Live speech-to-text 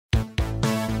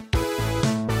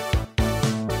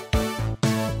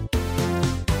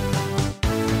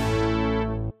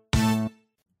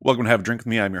Welcome to Have a Drink with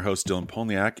Me. I'm your host, Dylan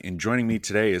Polniak, and joining me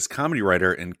today is comedy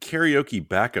writer and karaoke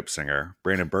backup singer,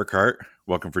 Brandon Burkhart.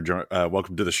 Welcome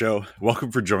to the show.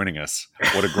 Welcome for joining us.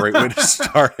 What a great way to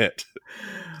start it.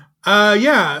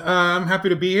 I'm happy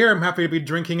to be here. I'm happy to be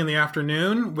drinking in the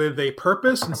afternoon with a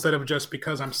purpose instead of just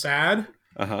because I'm sad.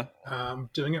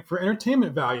 Doing it for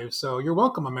entertainment value. So you're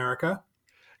welcome, America.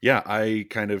 Yeah, I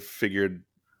kind of figured,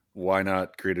 why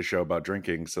not create a show about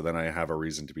drinking so then I have a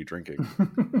reason to be drinking?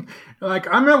 I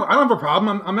don't have a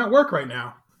problem. I'm at work right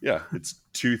now. Yeah, it's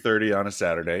 2:30 on a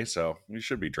Saturday, so we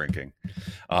should be drinking.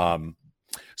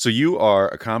 So you are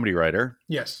a comedy writer.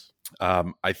 Yes.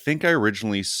 I think I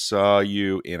originally saw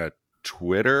you in a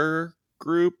Twitter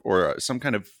group or some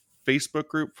kind of Facebook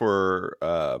group for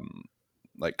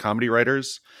like comedy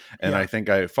writers. And I think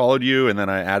I followed you and then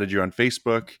I added you on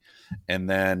Facebook. And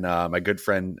then my good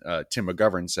friend Tim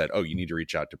McGovern said, "Oh, you need to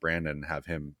reach out to Brandon and have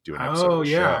him do an episode of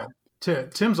the show."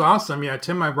 Tim's awesome. Yeah,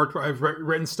 Tim, I've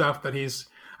written stuff that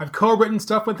I've co-written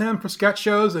stuff with him for sketch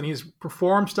shows, and he's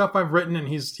performed stuff I've written, and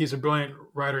he's a brilliant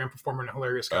writer and performer and a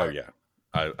hilarious guy. Oh yeah,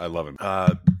 I love him.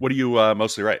 What do you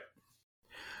mostly write?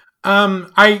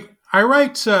 I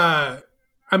write. I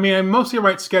mostly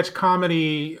write sketch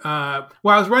comedy. I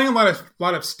was writing a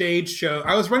lot of stage shows.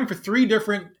 I was writing for 3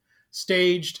 different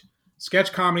staged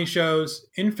sketch comedy shows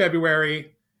in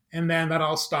February, and then that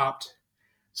all stopped.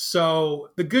 So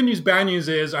the good news, bad news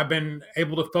is I've been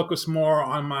able to focus more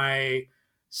on my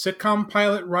sitcom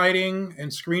pilot writing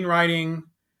and screenwriting,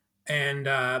 and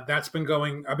that's been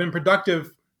going. I've been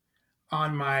productive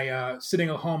on my sitting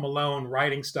at home alone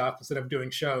writing stuff instead of doing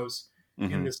shows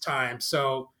in this time.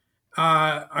 So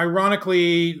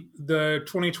ironically, the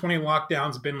 2020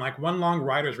 lockdown's been like one long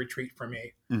writer's retreat for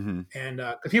me. And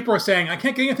because people are saying, I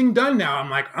can't get anything done now. I'm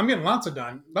like, I'm getting lots of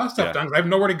stuff done. I have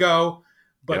nowhere to go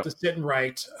but to sit and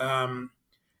write.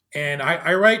 And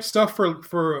I write stuff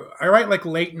I write like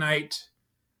late night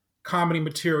comedy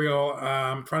material,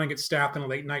 trying to get staffed in a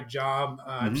late night job.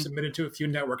 I've submitted to a few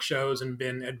network shows and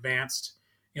been advanced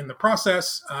in the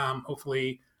process.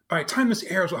 Hopefully by the time this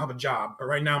airs, we'll have a job. But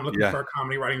right now I'm looking for a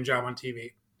comedy writing job on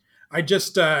TV. I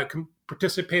just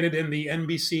participated in the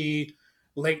NBC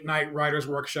Late Night Writers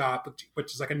Workshop,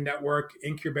 which is like a network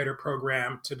incubator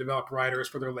program to develop writers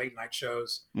for their late night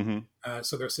shows.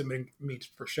 So they're submitting me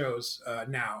for shows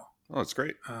now. Oh, that's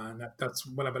great. That's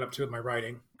what I've been up to with my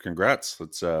writing. Congrats.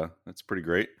 That's pretty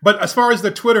great. But as far as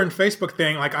the Twitter and Facebook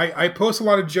thing, like I post a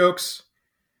lot of jokes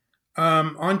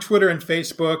on Twitter and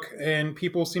Facebook, and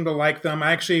people seem to like them.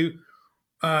 I actually,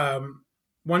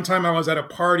 one time I was at a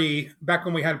party back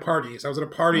when we had parties. I was at a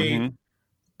party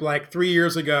like 3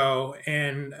 years ago,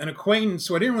 and an acquaintance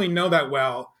who I didn't really know that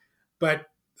well, but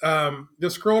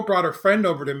this girl brought her friend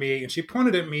over to me, and she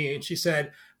pointed at me and she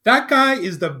said, "That guy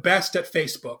is the best at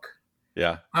Facebook."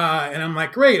 Yeah. And I'm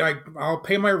like, great. I'll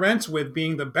pay my rent with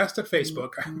being the best at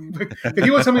Facebook. If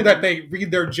people tell me that they read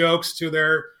their jokes to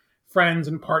their friends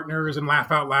and partners and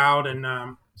laugh out loud. And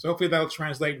so hopefully that'll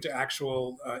translate into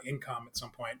actual income at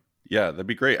some point. Yeah, that'd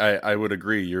be great. I would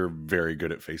agree. You're very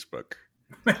good at Facebook.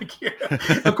 Thank you.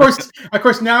 Of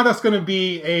course, now that's going to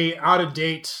be a out of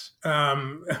date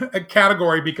a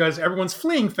category because everyone's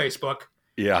fleeing Facebook.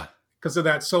 Yeah. Because of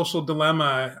that social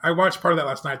dilemma. I watched part of that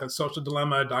last night, that social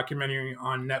dilemma documentary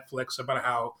on Netflix about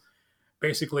how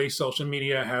basically social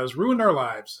media has ruined our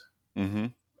lives.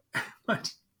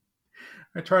 But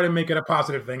I try to make it a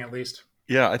positive thing, at least.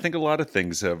 Yeah, I think a lot of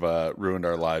things have ruined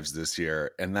our lives this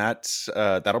year, and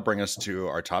that'll bring us to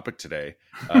our topic today.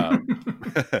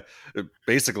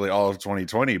 Basically all of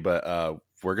 2020, but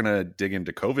we're going to dig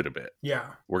into COVID a bit. Yeah.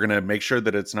 We're going to make sure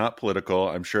that it's not political.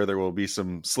 I'm sure there will be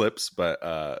some slips, but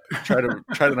try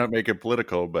to not make it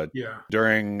political. But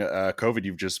during COVID,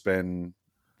 you've just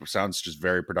sounds just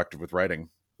very productive with writing.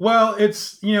 Well,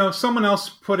 it's, someone else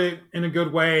put it in a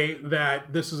good way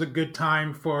that this is a good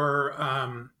time for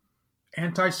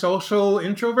antisocial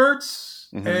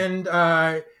introverts. And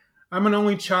I'm an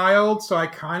only child, so I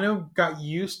kind of got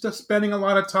used to spending a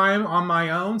lot of time on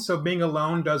my own. So being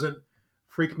alone doesn't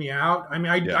freak me out. I mean,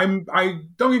 I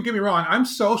don't get me wrong. I'm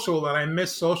social and I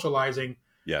miss socializing.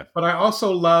 Yeah. But I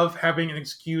also love having an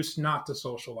excuse not to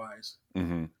socialize.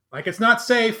 Like, it's not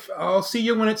safe. I'll see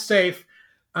you when it's safe.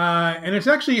 And it's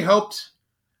actually helped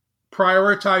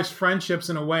prioritize friendships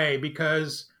in a way,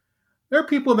 because there are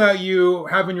people that you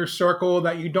have in your circle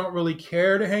that you don't really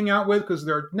care to hang out with because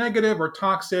they're negative or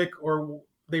toxic or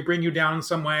they bring you down in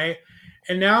some way.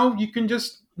 And now you can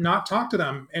just not talk to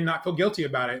them and not feel guilty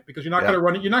about it because you're not going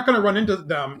to run into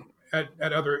them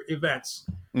at other events.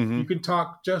 You can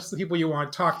talk just the people you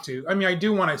want to talk to. I mean, I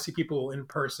do want to see people in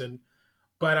person,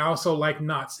 but I also like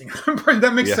not seeing them.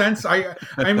 That makes sense. I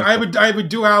have a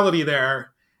duality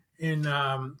there.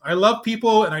 I love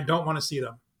people and I don't want to see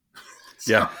them.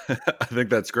 So. Yeah, I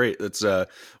think that's great. That's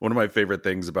one of my favorite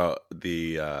things about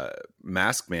the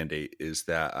mask mandate is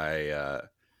that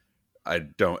I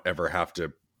don't ever have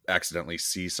to accidentally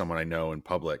see someone I know in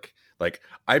public. Like,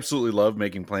 I absolutely love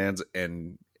making plans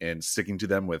and sticking to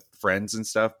them with friends and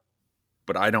stuff,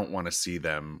 but I don't want to see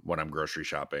them when I'm grocery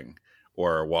shopping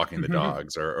or walking the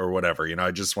dogs or whatever. You know,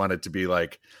 I just want it to be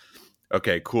like,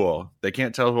 okay, cool. They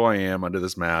can't tell who I am under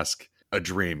this mask. A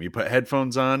dream. You put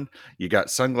headphones on, you got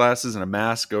sunglasses and a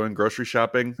mask going grocery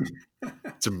shopping.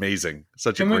 It's amazing.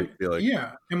 Such a great feeling.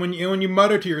 Yeah. And when you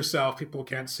mutter to yourself, people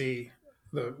can't see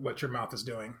what your mouth is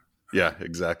doing. Yeah,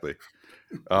 exactly.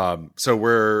 So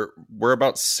we're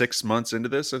about 6 months into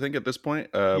this, I think, at this point.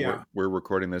 We're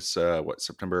recording this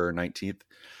September 19th.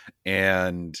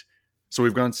 And so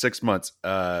we've gone 6 months.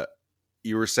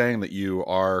 You were saying that you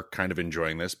are kind of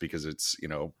enjoying this because it's, you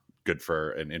know, good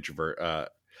for an introvert.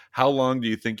 How long do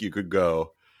you think you could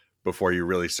go before you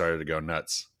really started to go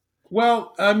nuts?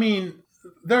 Well, I mean,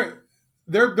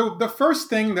 the first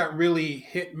thing that really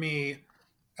hit me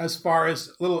as far as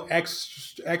a little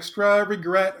extra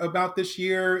regret about this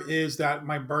year is that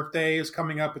my birthday is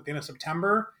coming up at the end of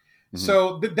September.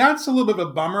 So that's a little bit of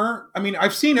a bummer. I mean,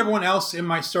 I've seen everyone else in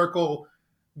my circle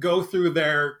go through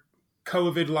their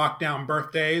COVID lockdown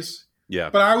birthdays. Yeah.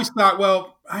 But I always thought,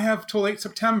 well, I have till late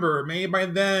September. Maybe by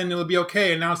then it'll be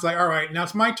okay. And now it's like, all right, now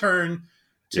it's my turn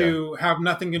to have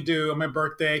nothing to do on my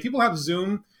birthday. People have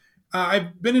Zoom.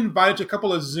 I've been invited to a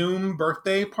couple of Zoom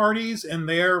birthday parties, and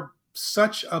they're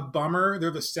such a bummer.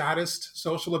 They're the saddest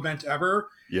social event ever.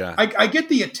 Yeah. I get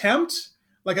the attempt.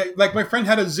 Like my friend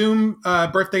had a Zoom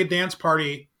birthday dance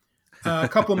party a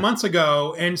couple of months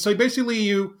ago. And so basically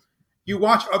you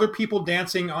watch other people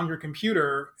dancing on your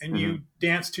computer and you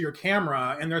dance to your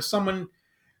camera, and there's someone.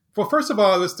 Well, first of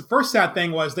all, the first sad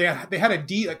thing was they had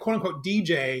a quote unquote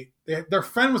DJ. Their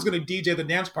friend was going to DJ the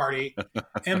dance party,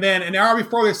 and then an hour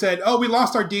before they said, "Oh, we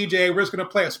lost our DJ. We're just going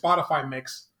to play a Spotify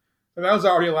mix." So that was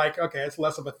already like, okay, it's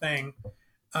less of a thing.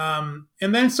 And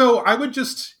then so I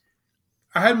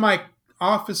had my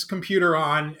office computer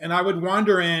on, and I would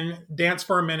wander in, dance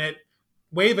for a minute,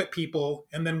 wave at people,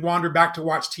 and then wander back to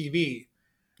watch TV.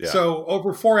 Yeah. So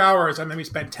over 4 hours, I maybe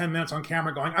spent 10 minutes on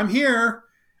camera going, I'm here,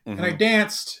 and I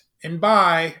danced, and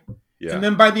bye. Yeah. And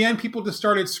then by the end, people just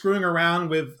started screwing around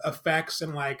with effects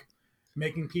and like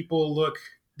making people look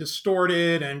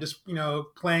distorted and just, you know,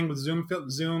 playing with Zoom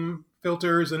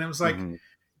filters. And it was like,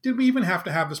 did we even have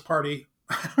to have this party?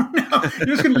 I don't know.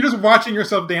 You're just watching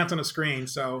yourself dance on a screen.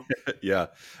 So yeah.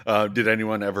 Did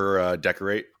anyone ever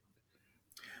decorate?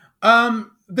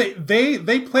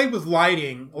 They played with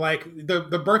lighting. Like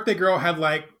the birthday girl had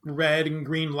like red and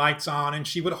green lights on, and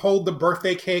she would hold the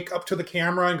birthday cake up to the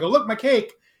camera and go, look, my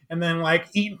cake. And then like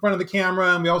eat in front of the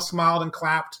camera, and we all smiled and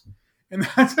clapped. And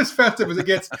that's as festive as it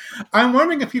gets. I'm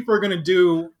wondering if people are going to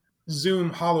do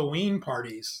Zoom Halloween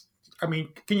parties. I mean,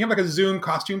 can you have like a Zoom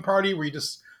costume party where you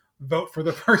just vote for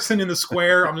the person in the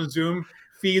square on the Zoom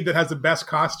feed that has the best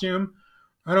costume?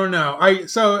 I don't know.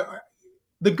 So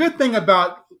the good thing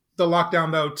about the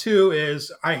lockdown though too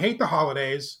is I hate the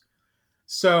holidays.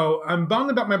 So I'm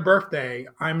bummed about my birthday.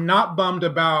 I'm not bummed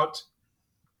about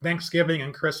Thanksgiving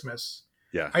and Christmas.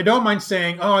 Yeah. I don't mind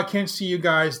saying, oh, I can't see you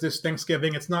guys this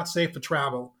Thanksgiving. It's not safe to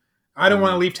travel. I don't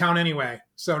want to leave town anyway.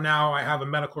 So now I have a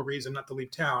medical reason not to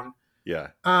leave town. Yeah.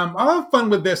 I'll have fun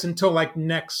with this until like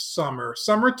next summer.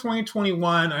 Summer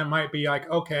 2021, I might be like,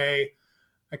 okay,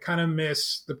 I kind of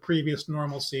miss the previous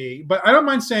normalcy. But I don't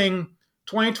mind saying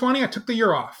 2020, I took the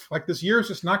year off. Like this year is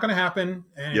just not going to happen.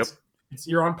 And it's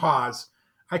you're on pause.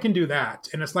 I can do that.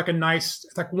 And it's like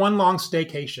it's like one long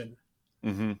staycation.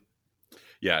 Mm-hmm.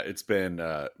 Yeah, it's been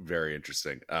very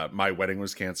interesting. My wedding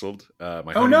was canceled.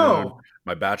 My honeymoon,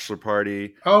 my bachelor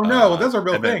party. Oh no, those are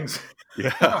real things.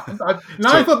 Yeah.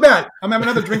 Now I feel bad. I'm having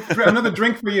another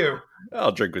drink for you.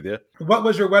 I'll drink with you. What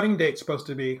was your wedding date supposed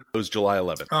to be? It was July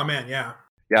 11th. Oh man, yeah.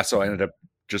 Yeah, so I ended up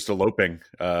just eloping.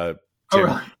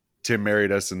 Tim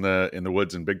married us in the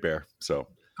woods in Big Bear. So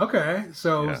okay,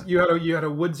 so you had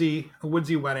a woodsy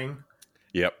wedding.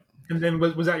 Yep. And then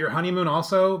was that your honeymoon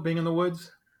also, being in the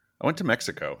woods? I went to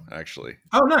Mexico, actually.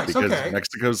 Oh, nice. Because okay.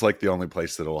 Mexico's like the only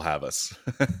place that will have us.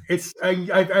 I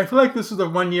feel like this is the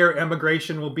 1 year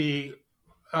immigration will be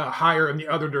higher in the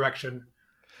other direction.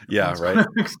 Yeah, right.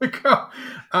 Mexico.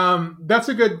 That's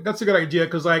a good idea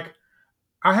because like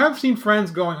I have seen friends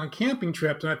going on camping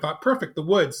trips, and I thought, perfect, the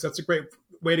woods. That's a great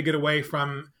way to get away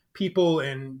from people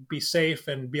and be safe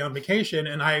and be on vacation.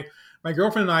 And my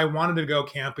girlfriend and I wanted to go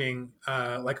camping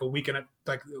like a week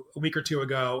or two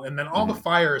ago, and then all the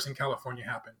fires in California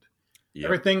happened. Yep.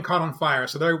 Everything caught on fire,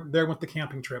 so there went the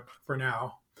camping trip for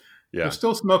now. Yeah, there's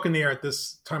still smoke in the air at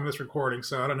this time of this recording,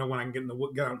 so I don't know when I can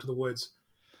get out into the woods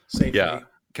safely. Yeah,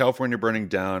 California burning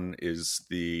down is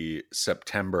the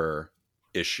September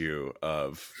issue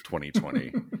of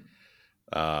 2020.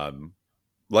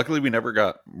 Luckily, we never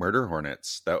got murder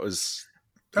hornets. Do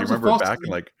you remember back in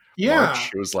like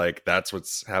March? It was like, that's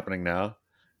what's happening now.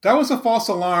 That was a false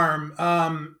alarm.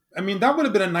 I mean, that would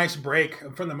have been a nice break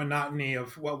from the monotony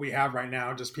of what we have right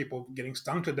now, just people getting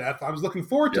stung to death. I was looking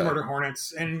forward to murder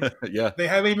hornets, and they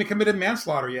haven't even committed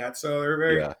manslaughter yet. So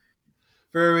they're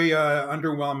very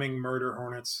underwhelming murder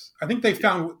hornets. I think they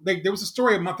found, there was a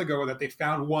story a month ago that they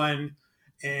found one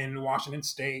in Washington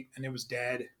State and it was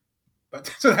dead.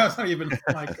 But so that was not even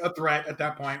like a threat at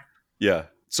that point. Yeah.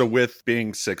 So with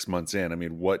being 6 months in, I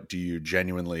mean, what do you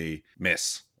genuinely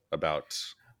miss about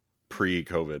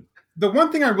pre-COVID? The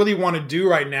one thing I really want to do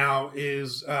right now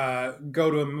is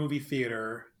go to a movie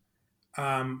theater.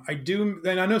 I do,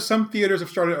 and I know some theaters have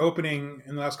started opening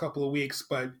in the last couple of weeks,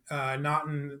 but not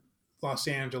in Los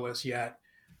Angeles yet.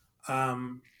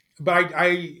 But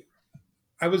I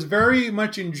was very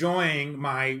much enjoying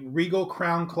my Regal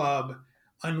Crown Club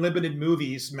Unlimited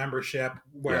Movies membership,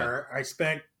 where I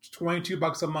spent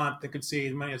 $22 a month and could see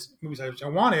as many movies as I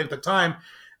wanted at the time.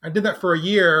 I did that for a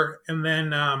year, and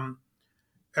then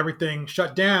everything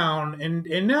shut down. And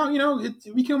now,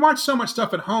 we can watch so much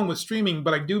stuff at home with streaming,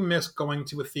 but I do miss going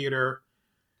to a theater.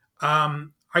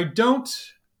 I don't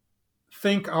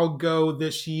think I'll go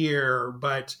this year,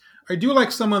 but I do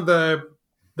like some of the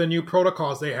new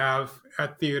protocols they have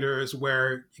at theaters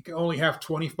where you can only have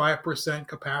 25%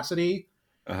 capacity.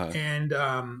 And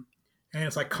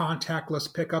it's like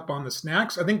contactless pickup on the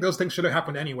snacks. I think those things should have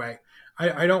happened anyway.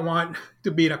 I don't want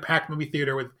to be in a packed movie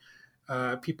theater with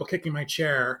people kicking my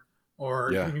chair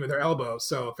or hitting me with their elbows.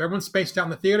 So if everyone's spaced out in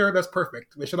the theater, that's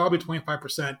perfect. They should all be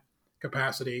 25%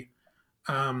 capacity.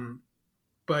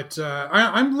 But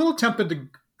I'm a little tempted to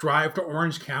drive to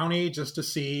Orange County just to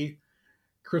see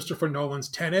Christopher Nolan's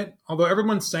Tenet. Although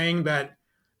everyone's saying that,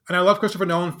 and I love Christopher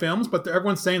Nolan films, but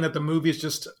everyone's saying that the movie is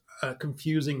just a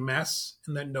confusing mess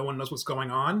and that no one knows what's going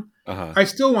on. I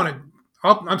still want to.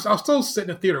 I'll still sit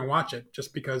in a theater and watch it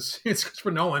just because it's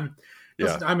Christopher Nolan.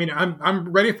 Yeah. I mean,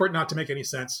 I'm ready for it not to make any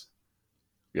sense.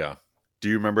 Yeah. Do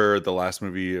you remember the last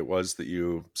movie it was that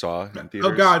you saw in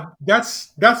theaters? Oh God, that's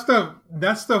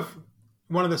the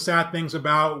one of the sad things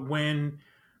about when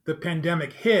the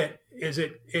pandemic hit is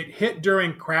it hit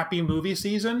during crappy movie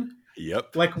season.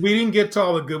 Yep. Like we didn't get to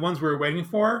all the good ones we were waiting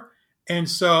for. And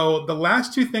so the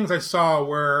last two things I saw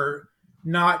were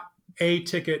not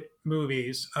A-ticket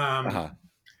movies. I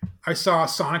saw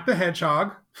Sonic the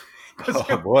Hedgehog.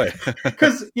 Oh boy.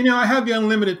 Because, I have the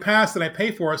unlimited pass that I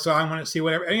pay for, so I want to see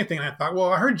anything. And I thought,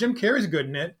 well, I heard Jim Carrey's good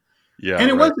in it. Yeah. And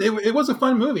it was a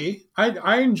fun movie.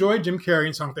 I enjoyed Jim Carrey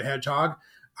in Sonic the Hedgehog.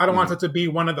 I don't want it to be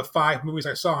one of the 5 movies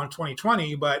I saw in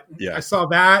 2020, but I saw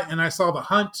that and I saw The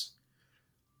Hunt.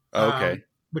 Okay.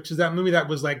 Which is that movie that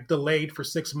was like delayed for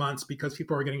 6 months because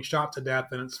people were getting shot to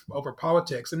death and it's over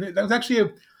politics. And that was actually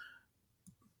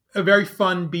a very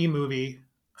fun B movie.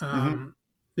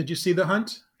 Did you see The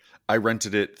Hunt? I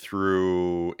rented it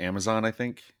through Amazon, I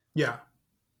think. Yeah.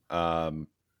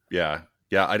 Yeah.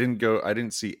 I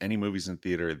didn't see any movies in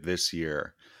theater this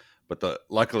year, but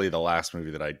luckily the last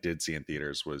movie that I did see in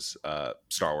theaters was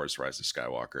Star Wars Rise of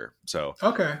Skywalker. So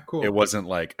okay, cool. It wasn't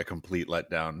like a complete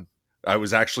letdown. I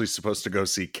was actually supposed to go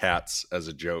see Cats as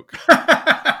a joke.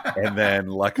 And then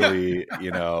luckily,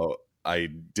 I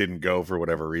didn't go for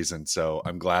whatever reason. So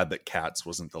I'm glad that Cats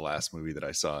wasn't the last movie that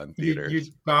I saw in theaters.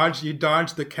 You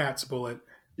dodged the Cats bullet.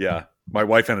 Yeah. My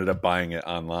wife ended up buying it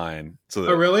online so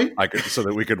that really? so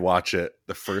that we could watch it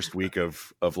the first week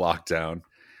of lockdown.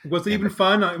 Was it even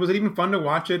fun? Was it even fun to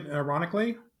watch it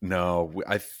ironically? No,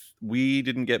 we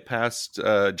didn't get past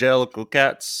Jellicle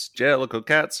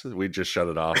Cats. We just shut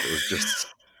it off. It was just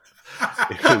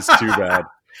it was too bad.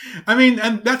 I mean,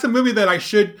 and that's a movie that I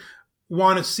should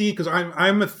want to see because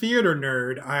I'm a theater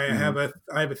nerd. I have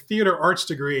a theater arts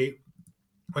degree,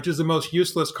 which is the most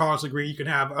useless college degree you can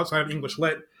have outside of English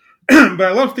Lit. But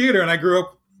I love theater, and I grew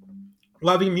up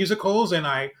loving musicals, and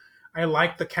I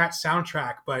liked the Cats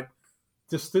soundtrack. But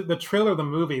just the trailer of the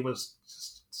movie was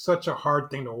just such a hard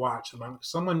thing to watch.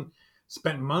 Someone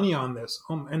spent money on this,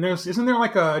 and isn't there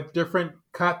like a different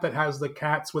cut that has the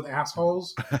cats with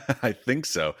assholes? I think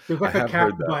so. There's like a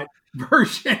cat butt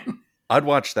version. I'd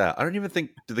watch that. I don't even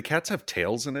think, do the cats have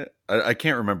tails in it? I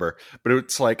can't remember, but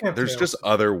it's like there's just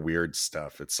other weird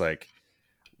stuff. It's like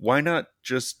why not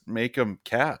just make them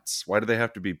cats? Why do they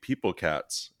have to be people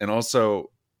cats? And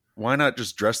also, why not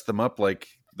just dress them up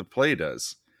like the play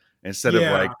does instead of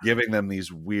like giving them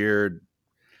these weird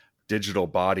digital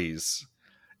bodies?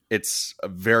 It's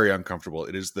very uncomfortable.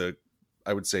 It is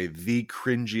I would say, the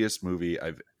cringiest movie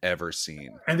I've ever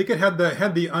seen. I think it had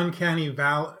the uncanny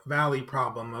valley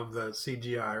problem of the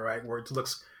CGI, right? Where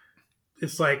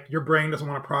it's like your brain doesn't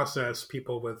want to process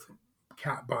people with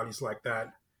cat bodies like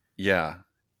that. Yeah,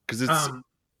 because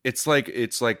it's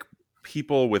like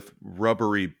people with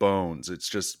rubbery bones. It's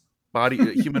just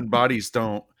human bodies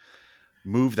don't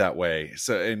move that way.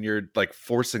 So, and you're like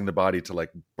forcing the body to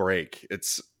like break.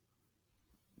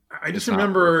 I just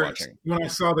remember when I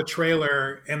saw the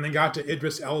trailer and then got to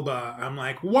Idris Elba, I'm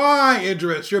like, why,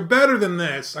 Idris? You're better than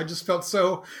this. I just felt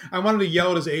I wanted to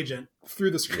yell at his agent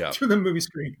through the screen, through the movie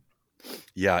screen.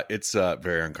 Yeah, it's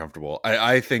very uncomfortable.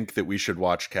 I think that we should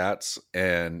watch Cats,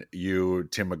 and you,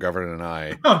 Tim McGovern, and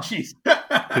I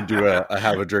could do a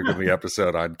Have a Drink with Me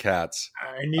episode on Cats.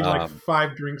 I need like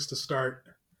 5 drinks to start.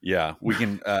 Yeah, we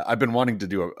can. I've been wanting to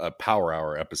do a Power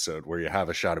Hour episode where you have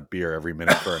a shot of beer every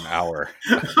minute for an hour.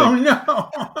 Oh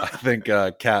no! I think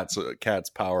Cats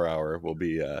Power Hour will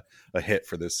be a hit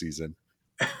for this season.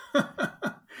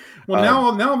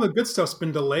 Well, now the good stuff's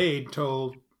been delayed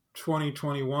till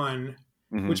 2021,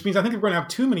 which means I think we're going to have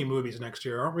too many movies next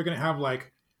year. Aren't we going to have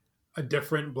like a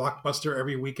different blockbuster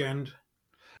every weekend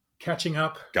catching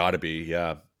up? Gotta be,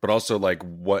 yeah. But also like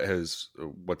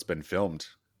what's been filmed.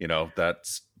 You know,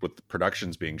 that's with the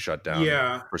productions being shut down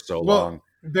for so long.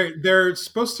 They're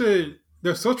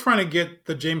still trying to get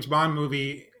the James Bond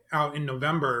movie out in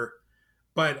November,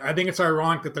 but I think it's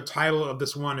ironic that the title of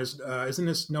this one isn't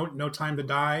this No Time to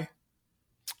Die?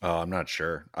 I'm not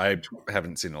sure. I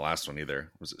haven't seen the last one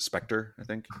either. Was it Spectre, I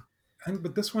think?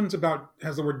 But this one's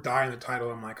has the word die in the title.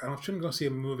 I'm like, I shouldn't go see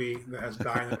a movie that has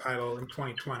die in the title in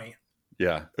 2020.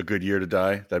 Yeah, a good year to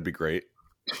die. That'd be great.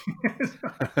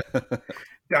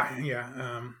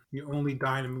 You only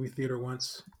die in a movie theater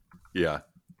once. Yeah.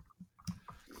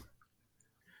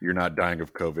 You're not dying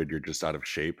of COVID. You're just out of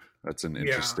shape. That's an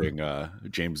interesting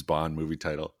James Bond movie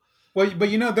title. Well, but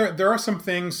you know, there are some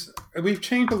things. We've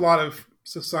changed a lot of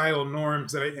societal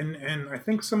norms and I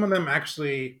think some of them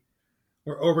actually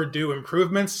were overdue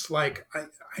improvements. Like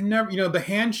I never, the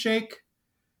handshake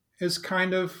is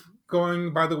kind of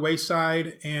going by the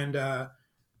wayside, and the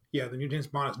new James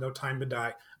Bond is No Time to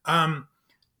Die.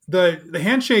 The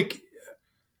handshake,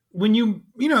 when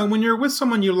when you're with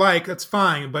someone you like, that's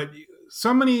fine. But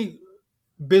so many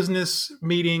business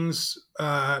meetings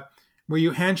where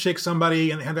you handshake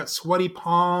somebody and they have that sweaty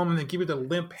palm and they give you the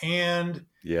limp hand.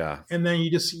 Yeah. And then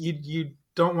you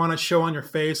don't want to show on your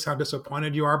face how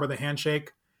disappointed you are by the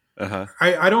handshake. Uh-huh.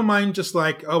 I don't mind just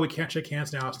like, we can't shake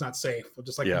hands now. It's not safe. We'll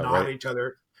just nod at each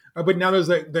other. But now there's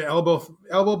the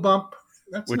elbow bump.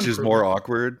 Which is more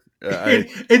awkward.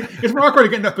 It's more awkward to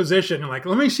get in that position. Like,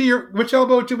 let me see which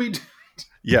elbow do we do?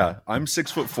 Yeah, I'm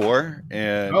 6'4",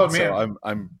 and so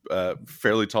I'm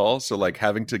fairly tall. So like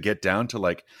having to get down to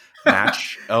like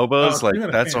match elbows,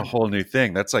 that's a whole new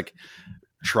thing. That's like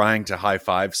trying to high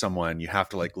five someone. You have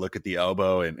to like look at the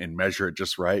elbow and measure it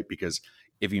just right, because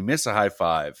if you miss a high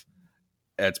five,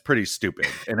 it's pretty stupid,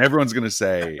 and everyone's gonna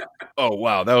say, "Oh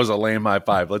wow, that was a lame high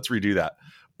five. Let's redo that."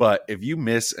 But if you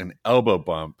miss an elbow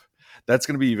bump, that's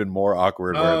going to be even more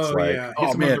awkward. Where it's like,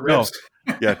 oh man,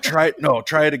 no,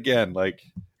 try it again. Like,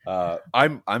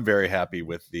 I'm very happy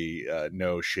with the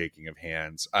no shaking of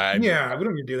hands. We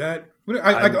don't need to do that.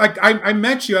 I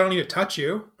met you. I don't need to touch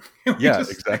you.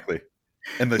 Exactly.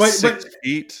 And the 6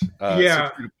 feet, 6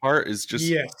 feet apart is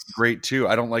just great too.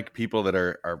 I don't like people that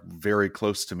are very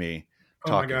close to me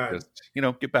talking. Oh my God.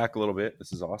 Just, get back a little bit.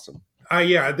 This is awesome.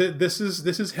 This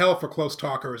is hell for close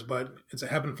talkers, but it's a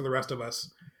heaven for the rest of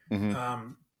us.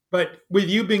 Mm-hmm. But with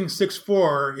you being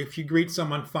 6'4", if you greet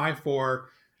someone 5'4",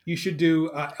 you should do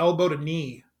elbow to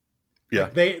knee. Yeah,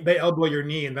 like they elbow your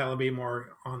knee, and that'll be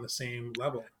more on the same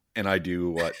level. And I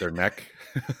do their neck.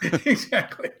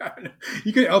 Exactly.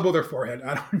 You can elbow their forehead.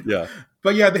 I don't know. Yeah,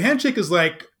 but the handshake is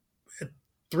like a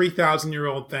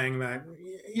 3,000-year-old thing that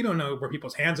you don't know where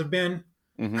people's hands have been.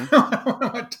 Mm-hmm. I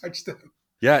don't want to touch them.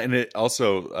 Yeah, and it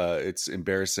also it's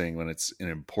embarrassing when it's an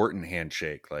important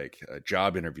handshake, like a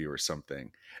job interview or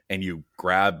something, and you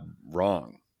grab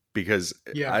wrong. Because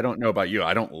I don't know about you,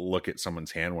 I don't look at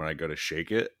someone's hand when I go to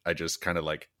shake it. I just kind of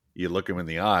like, you look them in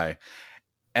the eye,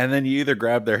 and then you either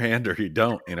grab their hand or you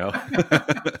don't.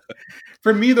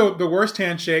 For me, the worst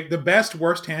handshake,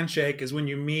 worst handshake is when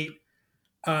you meet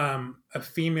a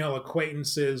female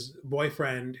acquaintance's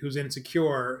boyfriend who's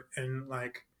insecure and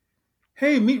like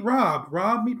hey, meet Rob.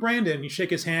 Rob, meet Brandon. You shake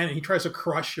his hand, and he tries to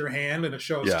crush your hand in a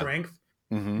show of Yeah. strength.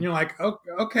 Mm-hmm. And you're like, oh,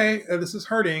 okay, this is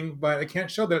hurting, but I can't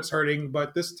show that it's hurting.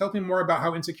 But this tells me more about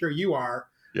how insecure you are.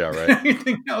 Yeah, right.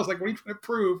 Anything else? Like, what are you trying to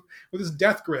prove with this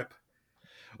death grip?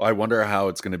 Well, I wonder how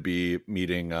it's going to be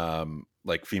meeting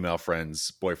like female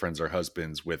friends, boyfriends, or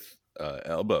husbands with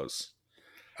elbows.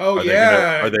 Oh, Are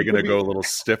yeah. they gonna go a little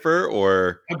stiffer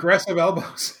or aggressive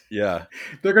elbows? Yeah,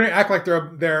 they're gonna act like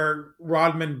they're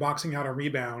Rodman boxing out a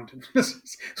rebound and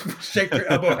just shake their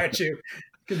elbow at you. You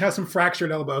can have some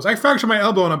fractured elbows. I fractured my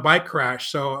elbow in a bike crash,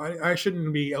 so I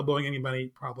shouldn't be elbowing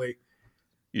anybody. Probably.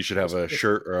 You should have a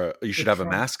shirt, or you should have a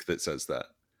mask that says that.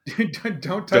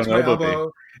 Don't touch my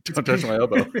elbow. Don't touch my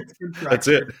elbow. That's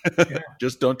it. Yeah.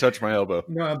 Just don't touch my elbow.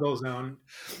 No elbow zone.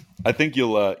 I think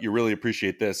you'll really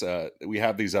appreciate this. We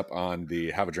have these up on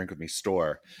the Have a Drink with Me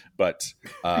store, but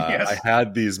yes. I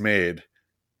had these made.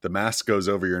 The mask goes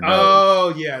over your nose.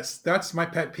 Oh yes, that's my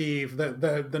pet peeve.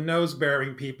 The nose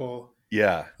bearing people.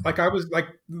 Yeah, like I was like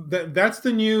that's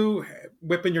the new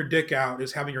whipping your dick out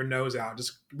is having your nose out.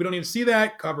 Just we don't need to see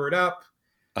that. Cover it up.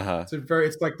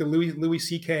 It's like the Louis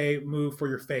C.K. move for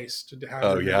your face to have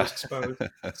your nose exposed.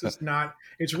 It's just not.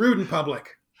 It's rude in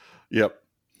public. Yep.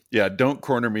 Yeah. Don't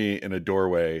corner me in a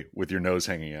doorway with your nose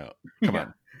hanging out. Come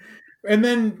on. And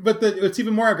then, but it's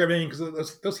even more aggravating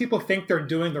because those people think they're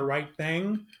doing the right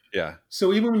thing. Yeah.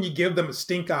 So even when you give them a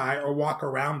stink eye or walk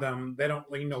around them, they don't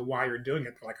really know why you're doing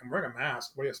it. They're like, I'm wearing a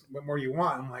mask. What more do you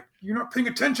want? I'm like, you're not paying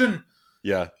attention.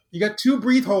 Yeah. You got 2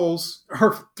 breathe holes,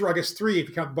 or I guess 3 if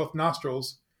you count both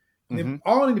nostrils. And they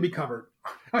all need to be covered.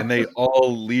 And they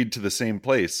all lead to the same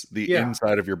place, the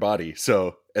inside of your body.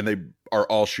 So, and they are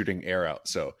all shooting air out.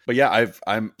 So, but yeah,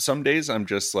 I'm some days I'm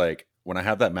just like, when I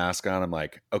have that mask on, I'm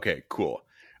like, okay, cool.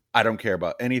 I don't care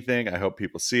about anything. I hope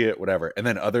people see it, whatever. And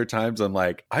then other times I'm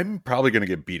like, I'm probably going to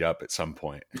get beat up at some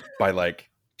point by like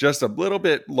just a little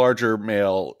bit larger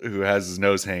male who has his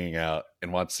nose hanging out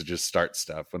and wants to just start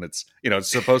stuff when it's, it's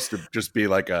supposed to just be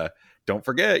like a, don't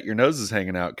forget your nose is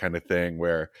hanging out kind of thing,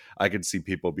 where I could see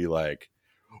people be like,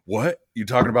 what? You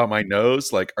talking about my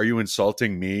nose? Like, are you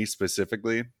insulting me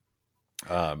specifically?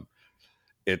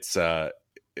 It's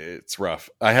rough.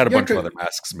 I had a bunch of other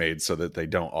masks made so that they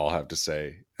don't all have to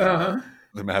say the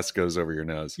mask goes over your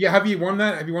nose. Yeah. Have you worn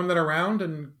that? Have you worn that around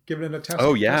and given it a test?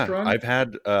 Oh yeah. I've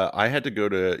had, I had to go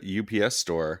to UPS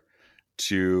store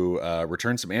to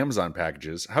return some Amazon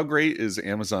packages. How great is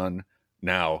Amazon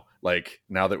now? Like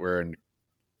now that we're in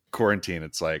quarantine,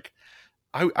 it's like,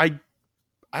 I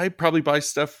probably buy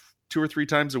stuff 2 or 3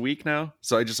 times a week now.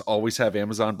 So I just always have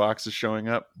Amazon boxes showing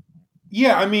up.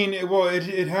 Yeah, I mean,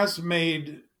 it has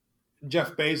made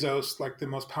Jeff Bezos like the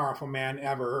most powerful man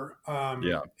ever.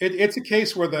 It's a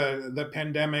case where the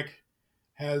pandemic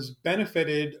has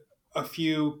benefited a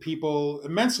few people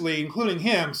immensely, including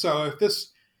him. So if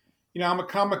this, I'm a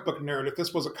comic book nerd. If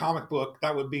this was a comic book,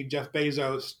 that would be Jeff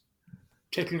Bezos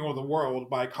taking over the world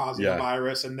by causing a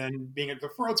virus and then being the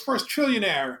world's first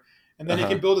trillionaire. And then he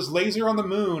can build his laser on the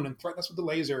moon and threaten us with the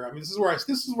laser. I mean, this is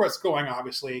where it's going,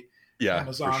 obviously. Yeah,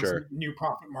 Amazon's new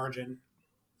profit margin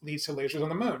leads to lasers on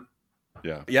the moon.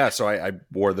 Yeah. So I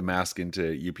wore the mask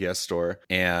into UPS store,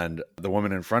 and the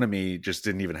woman in front of me just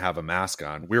didn't even have a mask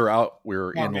on. We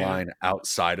were in line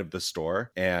outside of the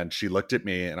store, and she looked at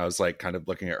me, and I was like, kind of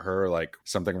looking at her like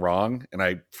something wrong. And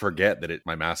I forget that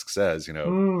my mask says, it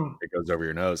goes over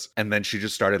your nose. And then she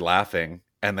just started laughing,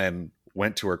 and then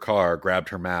went to her car, grabbed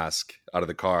her mask out of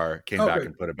the car, came back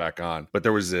and put it back on. But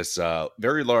there was this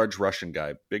very large Russian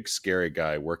guy, big scary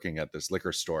guy working at this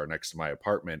liquor store next to my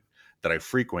apartment that I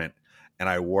frequent. And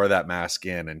I wore that mask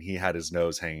in, and he had his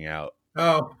nose hanging out.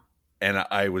 Oh. And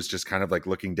I was just kind of like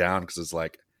looking down because it's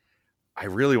like, I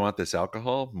really want this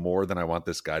alcohol more than I want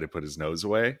this guy to put his nose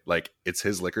away. Like, it's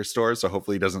his liquor store, so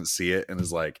hopefully he doesn't see it and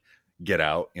is like, get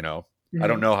out, I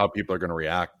don't know how people are going to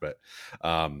react, but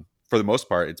for the most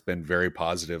part, it's been very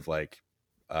positive. Like,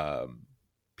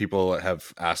 people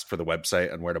have asked for the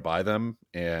website and where to buy them.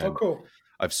 And cool.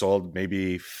 I've sold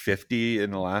maybe 50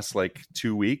 in the last like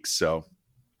 2 weeks. So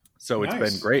it's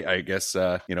been great. I guess,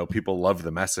 people love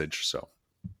the message. So,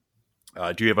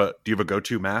 do you have a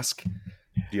go-to mask?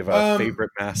 Do you have a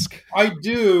favorite mask? I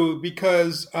do,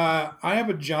 because I have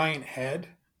a giant head.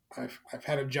 I've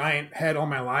had a giant head all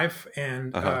my life,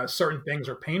 and certain things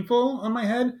are painful on my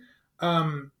head.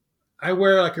 I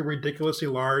wear like a ridiculously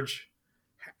large.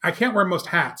 I can't wear most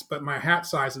hats, but my hat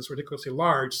size is ridiculously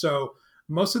large. So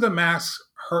most of the masks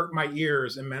hurt my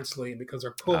ears immensely because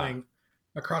they're pulling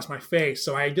across my face.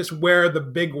 So I just wear the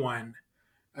big one.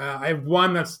 I have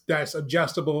one that's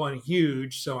adjustable and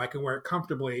huge, so I can wear it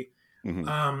comfortably.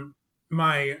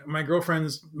 My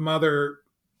girlfriend's mother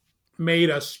made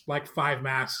us like 5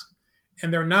 masks,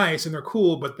 and they're nice and they're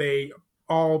cool, but they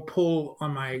all pull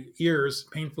on my ears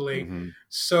painfully. Mm-hmm.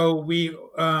 So we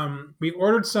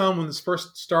ordered some when this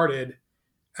first started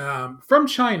from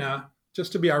China,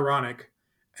 just to be ironic.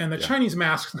 And the Chinese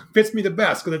mask fits me the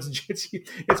best because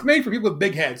it's made for people with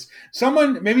big heads.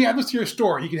 Someone maybe add this to your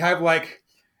store. You could have like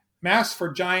masks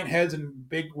for giant heads and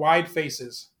big wide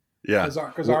faces. Yeah,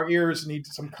 because our ears need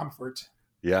some comfort.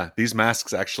 Yeah, these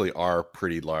masks actually are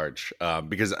pretty large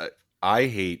because I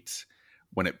hate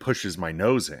when it pushes my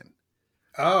nose in.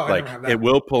 Oh, like I don't have that. It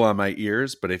will pull on my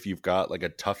ears, but if you've got like a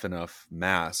tough enough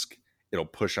mask, it'll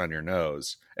push on your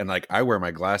nose. And like I wear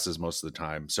my glasses most of the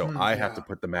time, so I have to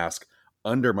put the mask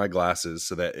under my glasses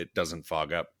so that it doesn't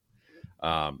fog up.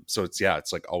 So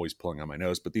it's like always pulling on my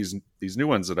nose. But these new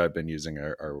ones that I've been using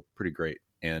are pretty great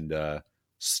and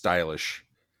stylish.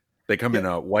 They come in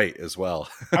white as well.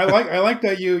 I like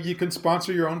that you can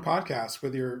sponsor your own podcast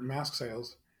with your mask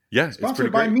sales. Yeah,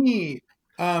 sponsored by me.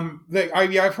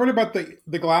 I've heard about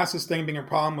the glasses thing being a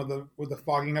problem with the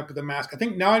fogging up to the mask. I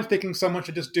think now I'm thinking someone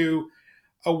should just do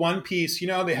a one piece. You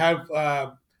know, they have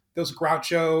those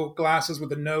Groucho glasses with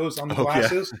the nose on the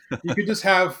glasses. Yeah. You could just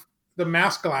have the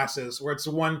mask glasses where it's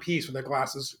one piece where the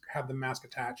glasses have the mask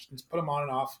attached and just put them on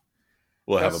and off.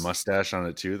 We'll have a mustache on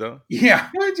it too, though. Yeah,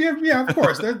 of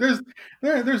course.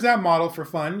 There's that model for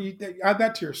fun. You add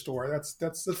that to your store.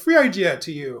 That's a free idea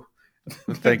to you.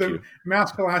 Thank you.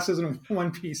 Mask glasses in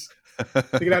one piece.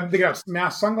 They could have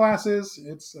mask sunglasses.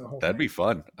 It's a whole That'd be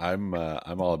fun. I'm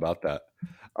all about that.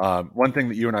 One thing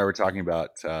that you and I were talking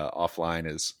about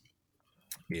offline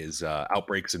is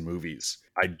outbreaks in movies.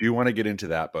 I do want to get into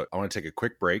that, but I want to take a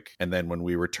quick break, and then when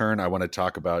we return, I want to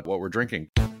talk about what we're drinking.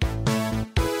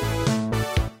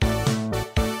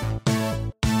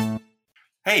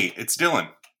 Hey, it's Dylan.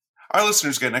 Our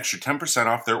listeners get an extra 10%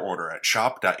 off their order at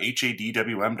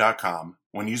shop.hadwm.com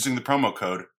when using the promo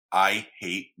code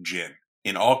IHATEGIN.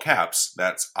 In all caps,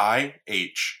 that's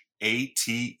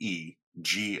IHATEGIN.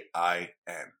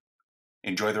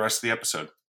 Enjoy the rest of the episode.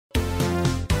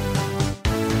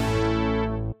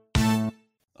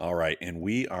 All right, and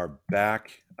we are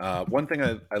back. One thing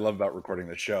I love about recording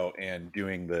the show and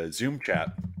doing the Zoom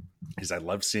chat is I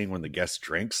love seeing when the guest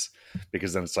drinks,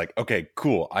 because then it's like, okay,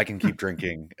 cool, I can keep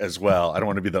drinking as well. I don't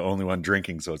want to be the only one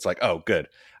drinking. So it's like, oh, good.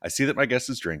 I see that my guest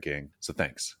is drinking. So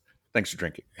thanks for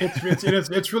drinking.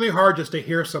 It's really hard just to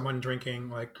hear someone drinking.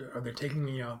 Like, are they taking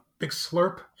big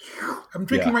slurp? I'm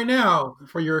drinking right now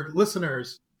for your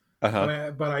listeners. But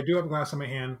I do have a glass in my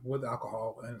hand with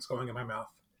alcohol, and it's going in my mouth.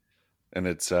 And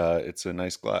it's a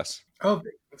nice glass. Oh,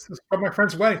 this is from my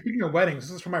friend's wedding. Speaking of weddings,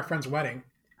 this is from my friend's wedding.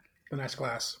 The nice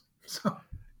glass. So,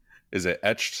 is it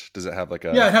etched? Does it have like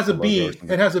a? Yeah, it has a B.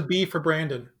 It has a B for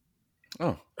Brandon.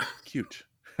 Oh, cute.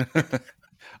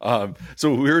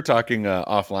 So we were talking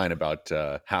offline about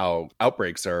how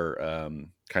outbreaks are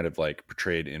kind of like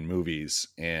portrayed in movies,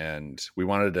 and we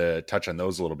wanted to touch on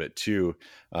those a little bit too.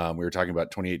 We were talking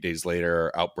about 28 Days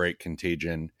Later, Outbreak,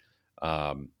 Contagion.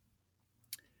 I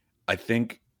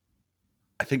think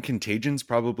Contagion's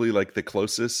probably like the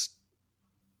closest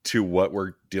to what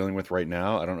we're dealing with right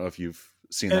now. I don't know if you've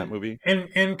seen that movie.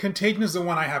 And Contagion is the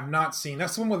one I have not seen.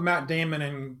 That's the one with Matt Damon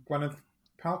and Gwyneth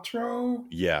Paltrow.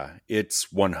 Yeah, it's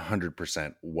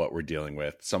 100% what we're dealing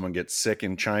with. Someone gets sick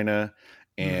in China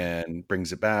and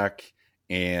brings it back,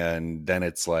 and then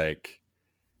it's like,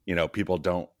 people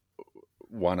don't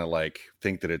want to like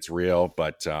think that it's real,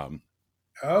 but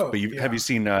have you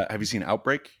seen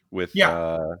Outbreak with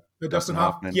the Dustin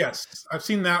Hoffman? Yes, I've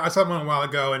seen that. I saw one a while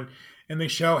ago, and they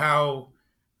show how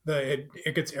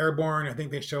it gets airborne. I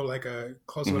think they show like a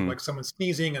close up of like someone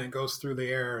sneezing, and it goes through the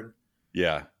air. And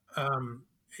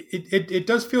it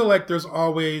does feel like there's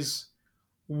always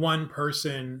one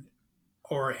person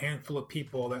or a handful of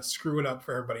people that screw it up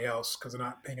for everybody else because they're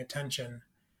not paying attention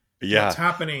to what's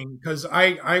happening. Because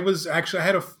I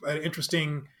had an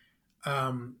interesting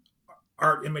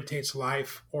art imitates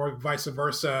life, or vice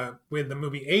versa, with the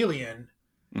movie Alien.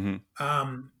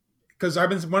 Because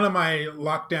one of my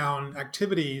lockdown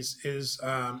activities is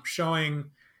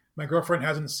showing. My girlfriend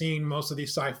hasn't seen most of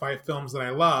these sci-fi films that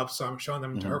I love, so I'm showing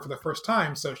them to her for the first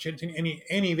time. So she hadn't seen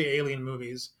any of the Alien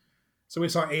movies. So we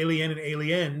saw Alien and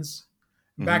Aliens.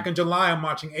 Back in July, I'm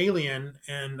watching Alien,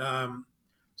 and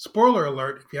spoiler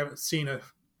alert if you haven't seen a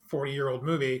 40-year-old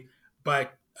movie,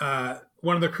 but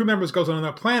one of the crew members goes on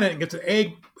another planet and gets an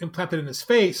egg implanted in his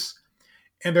face,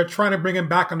 and they're trying to bring him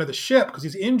back onto the ship because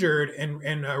he's injured.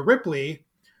 And Ripley,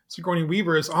 Sigourney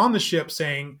Weaver, is on the ship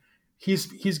saying,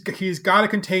 He's got a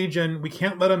contagion. We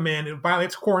can't let him in. It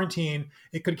violates quarantine.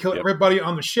 It could kill everybody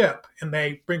on the ship, and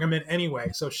they bring him in anyway.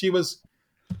 So she was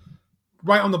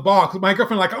right on the ball. My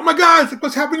girlfriend like, oh my God, it's like,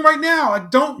 what's happening right now?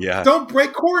 Like, don't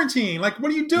break quarantine. Like,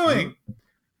 what are you doing? Mm-hmm.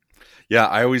 Yeah,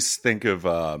 I always think of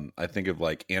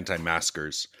like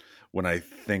anti-maskers when I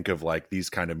think of like these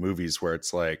kind of movies where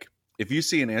it's like, if you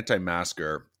see an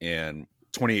anti-masker and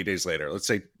 28 days later, let's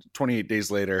say 28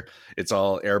 days later, it's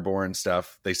all airborne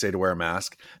stuff. They say to wear a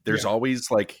mask. There's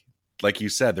always like you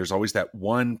said, there's always that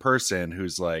one person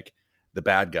who's like the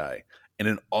bad guy. And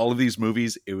in all of these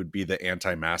movies, it would be the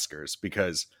anti-maskers,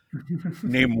 because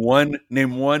name one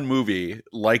movie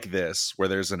like this where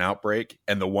there's an outbreak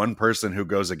and the one person who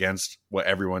goes against what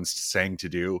everyone's saying to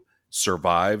do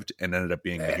survived and ended up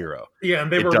being the hero. Yeah,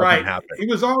 and they were right. Happen. It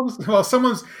was always, well,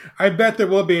 I bet there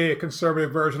will be a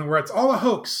conservative version where it's all a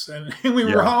hoax and we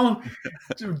were all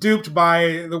duped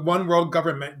by the one world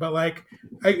government. But like,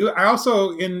 I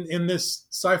also, in this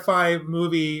sci-fi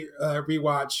movie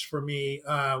rewatch for me,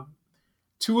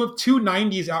 two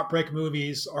 90s outbreak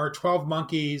movies are 12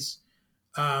 Monkeys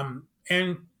and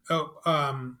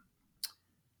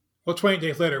 28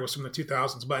 Days Later was from the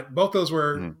 2000s, but both those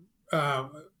were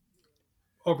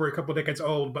over a couple of decades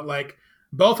old. But like,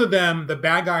 both of them, the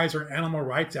bad guys are animal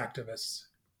rights activists.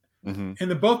 Mm-hmm.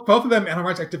 And both of them animal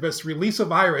rights activists release a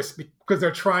virus because they're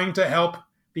trying to help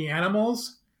the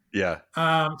animals. Yeah. So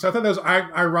I thought that was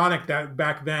ironic that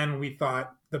back then we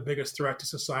thought the biggest threat to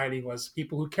society was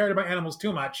people who cared about animals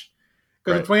too much.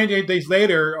 Because 28 Days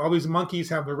Later, all these monkeys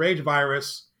have the rage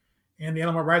virus, and the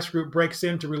animal rights group breaks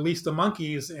in to release the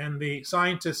monkeys, and the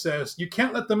scientist says, you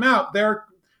can't let them out. They're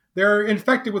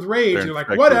infected with rage. You're like,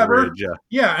 whatever. Rage,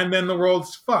 yeah. And then the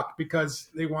world's fucked because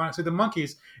they want to see the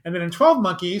monkeys. And then in 12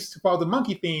 Monkeys, to follow the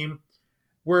monkey theme,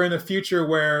 we're in a future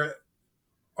where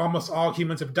almost all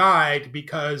humans have died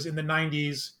because in the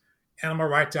 90s, animal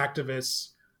rights activists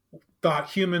thought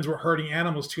humans were hurting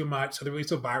animals too much, so they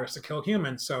released a virus to kill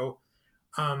humans. So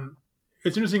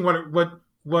it's interesting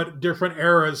what different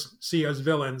eras see as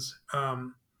villains. But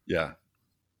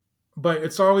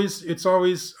it's always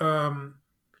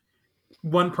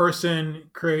one person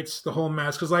creates the whole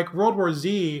mess. Because like World War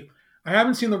Z, I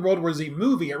haven't seen the World War Z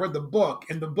movie. I read the book.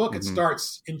 In the book, it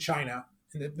starts in China.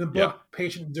 In the book,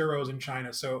 Patient Zero is in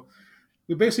China. So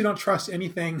we basically don't trust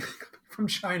anything from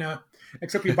China,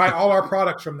 except we buy all our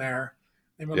products from there,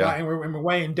 and we're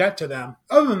way in debt to them.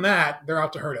 Other than that, they're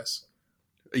out to hurt us.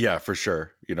 Yeah, for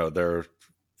sure. You know,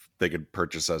 they could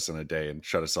purchase us in a day and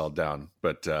shut us all down,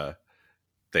 but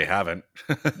they haven't.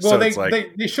 Well, so they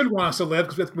should want us to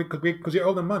live because we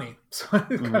owe them money. So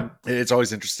it's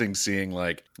always interesting seeing,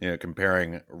 like, you know,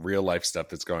 comparing real life stuff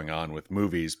that's going on with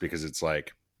movies, because it's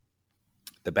like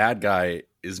the bad guy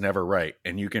is never right,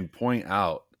 and you can point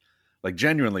out, like,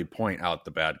 genuinely point out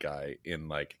the bad guy in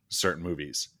like certain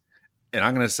movies. And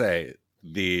I'm going to say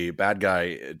the bad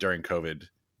guy during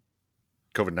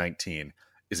COVID-19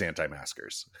 is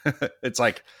anti-maskers. It's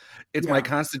like, it's my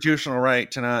constitutional right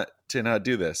to not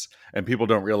do this. And people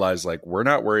don't realize, like, we're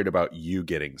not worried about you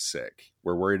getting sick.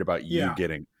 We're worried about you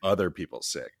getting other people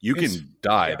sick. You can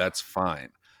die. Yeah. That's fine.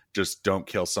 Just don't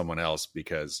kill someone else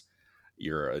because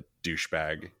you're a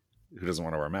douchebag who doesn't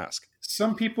want to wear a mask.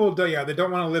 Some people do, they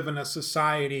don't want to live in a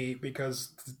society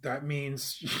because that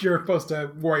means you're supposed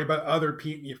to worry about other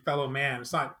people, your fellow man.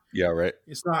 It's not. Yeah, right.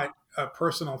 It's not a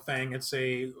personal thing. It's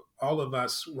all of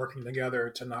us working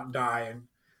together to not die,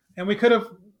 and we could have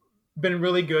been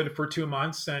really good for 2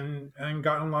 months and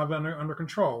gotten a lot of it under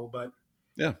control. But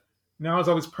now there's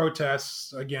always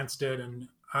protests against it, and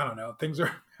I don't know. Things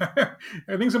are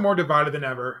more divided than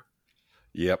ever.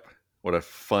 Yep. What a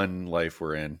fun life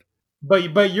we're in.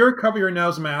 But your cover your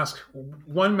nose mask,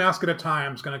 one mask at a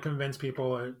time, is going to convince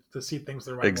people to see things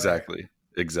the right way.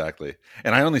 Exactly.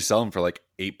 And I only sell them for like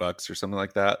 $8 or something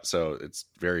like that. So it's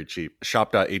very cheap.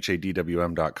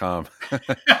 Shop.hadwm.com.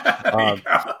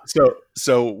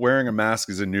 So wearing a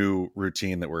mask is a new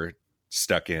routine that we're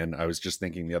stuck in. I was just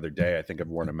thinking the other day, I think I've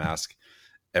worn a mask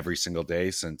every single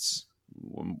day since,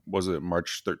 was it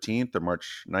March 13th or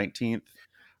March 19th?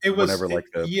 It was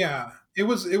It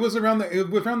was around the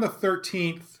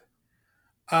 13th.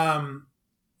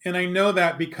 And I know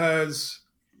that because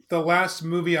the last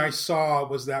movie I saw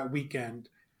was that weekend.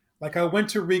 Like, I went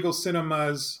to Regal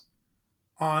Cinemas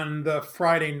on the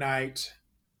Friday night,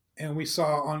 and we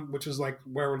saw which was like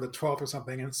where the 12th or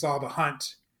something, and saw The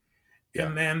Hunt. Yeah.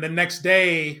 And then the next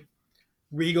day,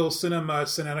 Regal Cinema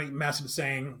sent out a message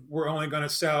saying, we're only going to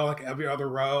sell like every other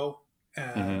row,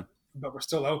 but we're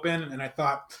still open. And I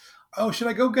thought, oh, should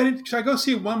I go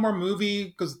see one more movie?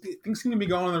 Because things seem to be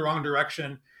going in the wrong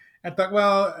direction. I thought,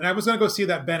 well, and I was going to go see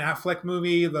that Ben Affleck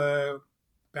movie, the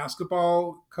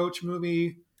basketball coach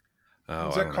movie.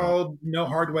 Is that called No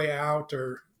Hard Way Out?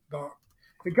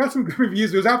 It got some good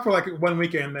reviews. It was out for like 1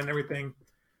 weekend, and then everything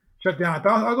shut down. I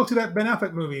thought I'll go see that Ben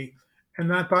Affleck movie, and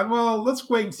then I thought, well, let's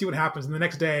wait and see what happens. And the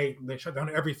next day, they shut down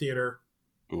every theater.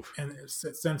 Oof. And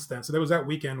since then, so there was that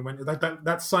weekend when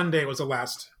that Sunday was the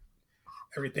last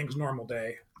everything's normal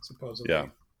day, supposedly. Yeah.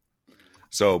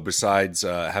 So besides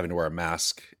having to wear a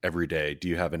mask every day, do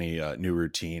you have any new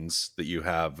routines that you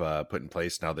have put in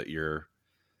place now that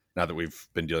we've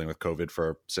been dealing with COVID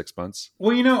for 6 months?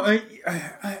 Well, I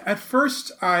at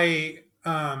first the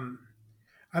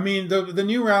new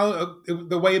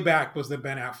the way back was the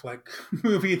Ben Affleck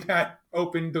movie that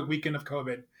opened the weekend of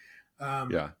COVID.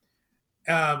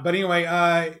 But anyway,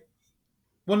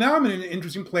 well, now I'm in an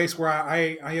interesting place where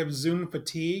I have Zoom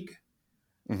fatigue.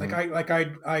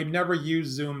 Mm-hmm. I never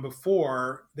used Zoom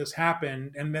before this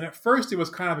happened, and then at first it was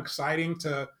kind of exciting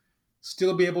to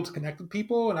still be able to connect with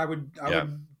people, and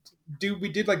we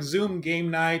did like Zoom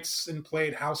game nights and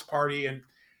played House Party, and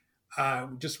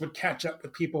just would catch up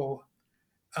with people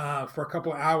for a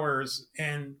couple of hours,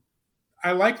 and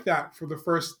I liked that for the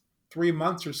first 3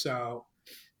 months or so,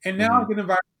 and now I'm getting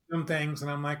invited to Zoom things, and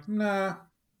I'm like, nah,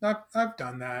 I've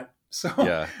done that, so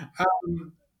yeah.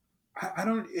 I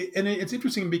don't, and it's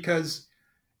interesting because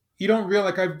you don't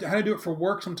realize, I've had to do it for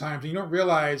work sometimes, and you don't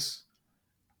realize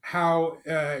how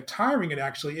tiring it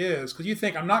actually is. Because you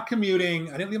think, I'm not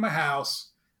commuting, I didn't leave my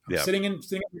house, I'm sitting in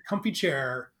a comfy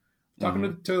chair,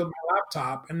 talking to my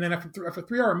laptop, and then after a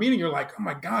 3-hour meeting, you're like, oh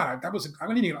my God,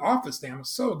 I'm needing an office day. I'm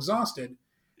so exhausted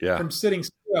from sitting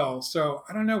still. So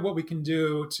I don't know what we can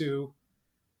do to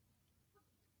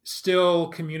still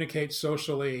communicate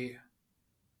socially.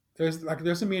 There's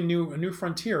gonna be a new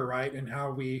frontier, right, in how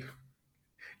we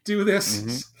do this.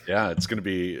 Mm-hmm. Yeah, it's gonna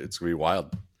be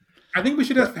wild. I think we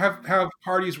should have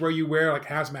parties where you wear like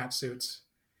hazmat suits,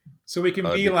 so we can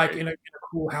be like in a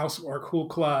cool house or a cool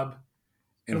club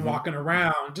and walking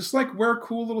around, just like wear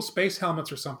cool little space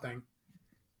helmets or something.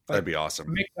 Like, that'd be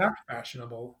awesome. Make that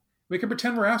fashionable. We can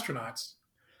pretend we're astronauts.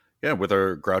 Yeah, with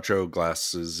our Groucho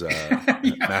glasses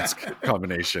mask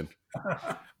combination.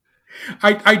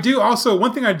 I do also,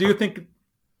 one thing I do think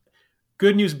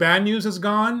good news, bad news is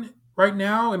gone right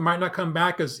now. It might not come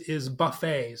back is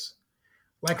buffets.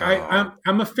 Like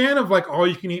I'm a fan of like all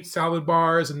you can eat salad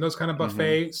bars and those kind of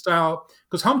buffet style,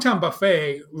 because Hometown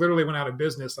Buffet literally went out of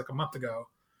business like a month ago.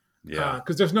 Yeah.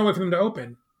 Cause there's no way for them to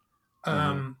open.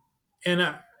 And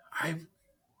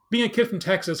being a kid from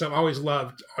Texas, I've always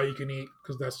loved all you can eat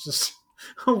because that's just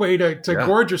a way to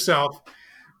gorge yourself.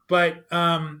 But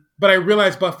I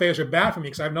realized buffets are bad for me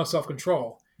because I have no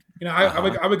self-control.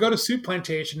 I would go to Soup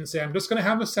Plantation and say, I'm just going to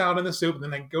have a salad and the soup, and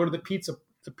then I go to the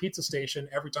pizza station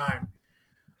every time.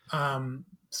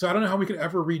 So I don't know how we could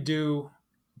ever redo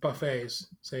buffets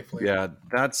safely. Yeah,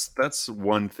 that's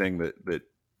one thing that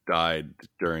died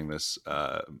during this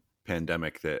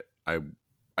pandemic that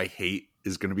I hate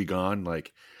is going to be gone.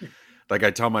 Like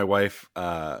I tell my wife,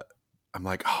 I'm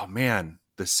like, oh man,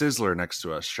 the Sizzler next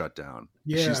to us shut down.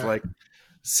 Yeah. She's like,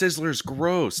 Sizzler's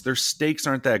gross. Their steaks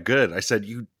aren't that good. I said,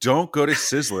 you don't go to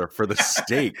Sizzler for the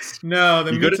steaks. No,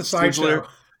 you go to Sizzler.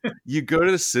 You go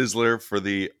to the Sizzler for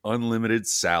the unlimited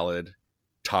salad,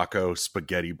 taco,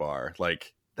 spaghetti bar.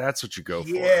 Like that's what you go for.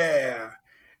 Yeah,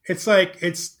 it's like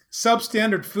it's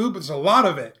substandard food, but there's a lot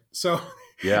of it. So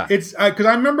yeah, it's because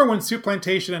I remember when Soup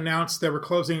Plantation announced they were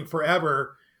closing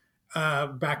forever.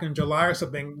 Back in July or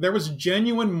something, there was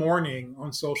genuine mourning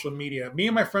on social media. Me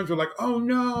and my friends were like, "Oh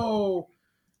no,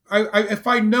 if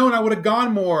I'd known, I would have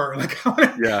gone more." And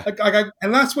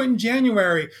that's what in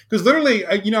January, because literally,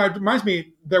 it reminds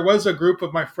me, there was a group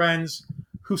of my friends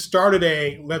who started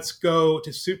a "Let's go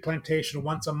to Soup Plantation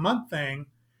once a month" thing,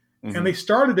 and they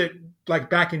started it like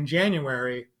back in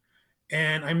January,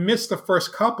 and I missed the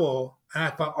first couple, and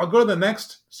I thought I'll go to the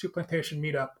next Soup Plantation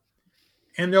meetup.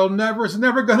 And there's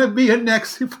never going to be a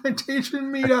next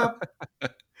Plantation meetup.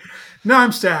 No,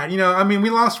 I'm sad. We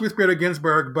lost Ruth Bader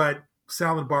Ginsburg, but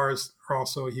salad bars are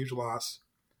also a huge loss.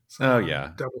 So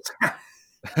yeah. Double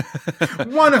sad.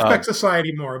 One affects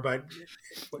society more, but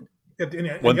one thing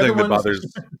that bothers.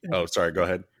 Oh, sorry. Go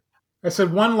ahead. I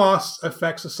said one loss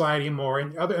affects society more,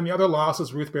 and the other loss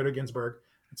is Ruth Bader Ginsburg.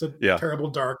 It's a terrible,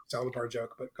 dark salad bar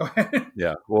joke, but go ahead.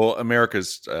 Yeah. Well,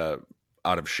 America's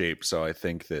out of shape, so I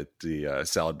think that the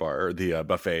salad bar or the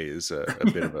buffet is a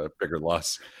bit of a bigger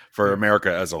loss for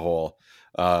America as a whole.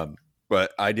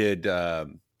 But I did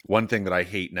one thing that I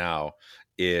hate now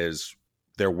is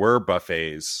there were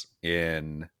buffets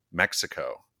in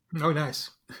Mexico. Oh, nice.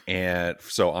 And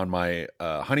so on my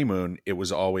honeymoon, it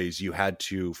was always you had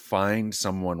to find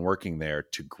someone working there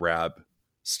to grab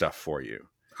stuff for you.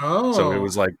 So it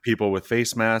was Oh, like people with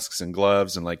face masks and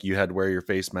gloves, and like you had to wear your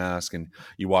face mask, and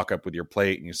you walk up with your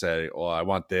plate and you say, well, I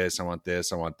want this, I want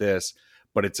this, I want this.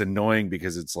 But it's annoying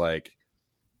because it's like,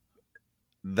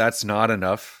 that's not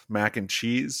enough mac and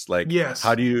cheese. Like, yes.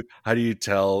 how do you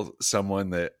tell someone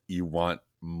that you want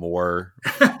more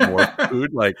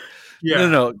food? Like, no, Yeah.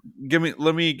 no,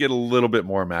 let me get a little bit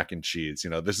more mac and cheese.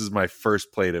 This is my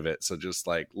first plate of it, so just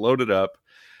like load it up.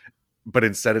 But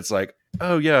instead, it's like,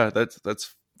 oh yeah,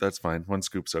 that's fine. One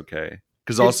scoop's okay.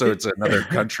 Because also it's another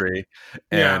country,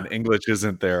 Yeah. and English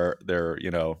isn't their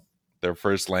their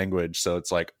first language. So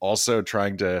it's like also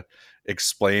trying to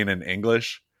explain in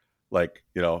English, like,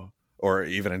 or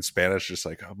even in Spanish, just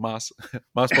like, oh, mas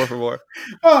por favor.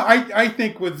 Well, I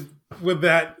think with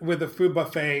the food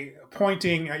buffet,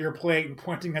 pointing at your plate and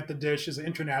pointing at the dish is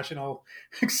international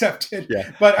accepted.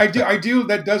 Yeah, But I do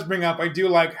that does bring up, I do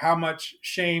like how much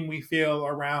shame we feel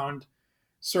around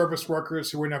service workers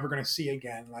who we're never going to see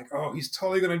again. Like, oh, he's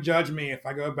totally going to judge me if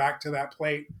I go back to that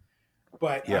plate.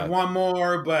 But I yeah, want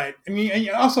more. But I mean, and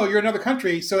also you're in another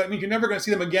country, so it means you're never going to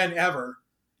see them again ever.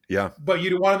 yeah, But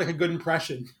you want to make a good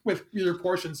impression with your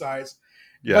portion size.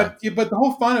 yeah. But the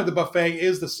whole fun of the buffet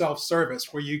is the self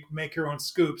service where you make your own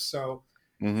scoops. So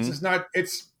it's Hmm. just not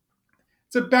it's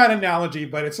a bad analogy,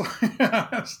 but it's like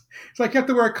it's like you have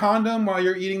to wear a condom while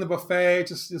you're eating the buffet. It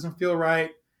just doesn't feel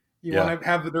right. You Yeah. want to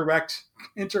have the direct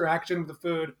interaction with the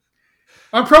food.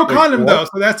 I'm pro Like, condom though,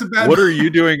 so that's a bad. what are you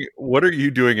doing? What are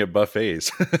you doing at buffets?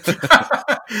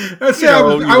 Let's say I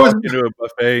was. You walk into a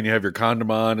buffet and you have your condom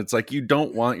on. It's like, you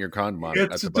don't want your condom on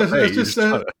at It's the just, buffet. it's just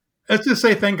let's just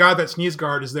say thank God that sneeze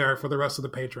guard is there for the rest of the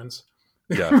patrons.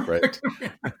 Yeah, right.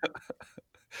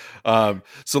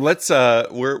 So let's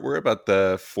we're about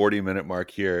the 40-minute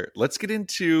mark here. Let's get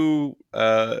into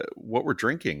what we're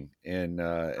drinking and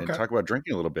Okay. talk about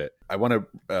drinking a little bit. I want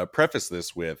to preface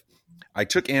this with, I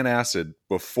took antacid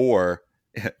before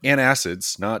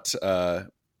antacids, not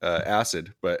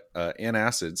acid, but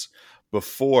antacids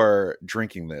before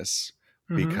drinking this,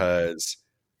 Mm-hmm. because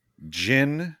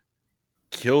gin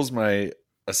kills my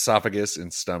esophagus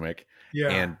and stomach, Yeah.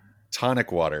 and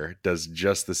tonic water does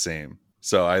just the same.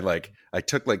 So I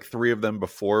took like 3 of them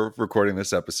before recording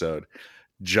this episode,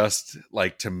 just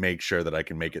like to make sure that I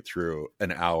can make it through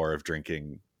an hour of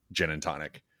drinking gin and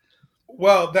tonic.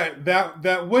 Well,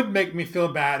 that would make me feel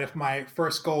bad if my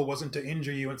first goal wasn't to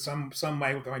injure you in some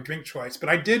way with my drink choice. But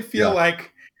I did feel Yeah.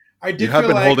 like You have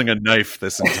been holding a knife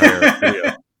this entire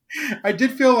video. I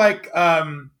did feel like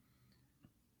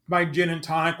my gin and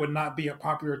tonic would not be a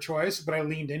popular choice, but I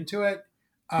leaned into it.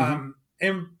 Mm-hmm.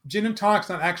 And gin and tonic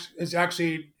is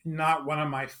actually not one of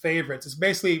my favorites. It's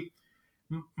basically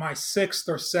my 6th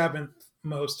or 7th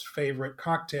most favorite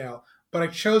cocktail, but I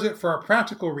chose it for a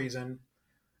practical reason,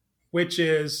 which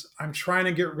is I'm trying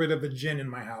to get rid of the gin in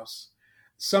my house.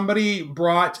 Somebody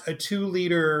brought a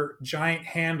 2-liter giant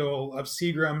handle of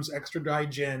Seagram's extra dry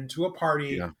gin to a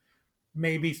party Yeah.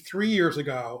 maybe 3 years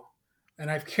ago, and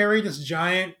I've carried this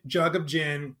giant jug of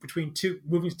gin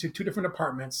moving to 2 different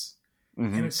apartments,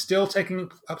 Mm-hmm. and it's still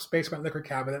taking up space in my liquor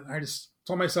cabinet. I just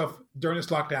told myself during this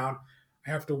lockdown,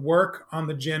 I have to work on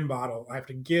the gin bottle. I have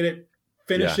to get it,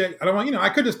 finish it. I don't want, I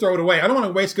could just throw it away. I don't want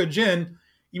to waste good gin,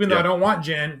 even though I don't want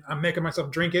gin. I'm making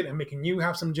myself drink it and making you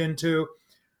have some gin too.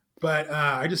 But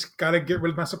I just got to get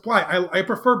rid of my supply. I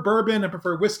prefer bourbon. I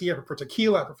prefer whiskey. I prefer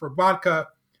tequila. I prefer vodka.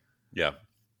 Yeah.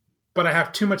 But I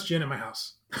have too much gin in my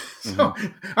house. So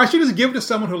Mm-hmm. I should just give it to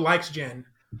someone who likes gin.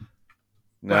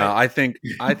 No, But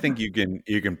I think you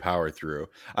can power through.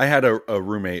 I had a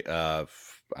roommate I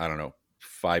don't know,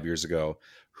 5 years ago,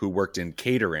 who worked in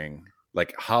catering,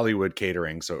 like Hollywood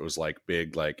catering, so it was like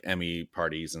big like Emmy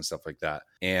parties and stuff like that.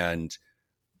 And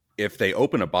if they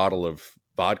open a bottle of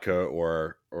vodka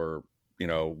or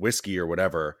whiskey or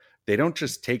whatever, they don't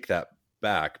just take that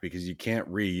back, because you can't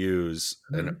reuse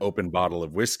an open bottle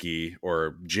of whiskey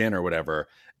or gin or whatever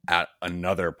at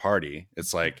another party.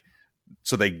 It's like,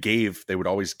 so they would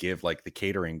always give like the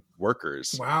catering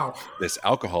workers wow. this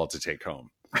alcohol to take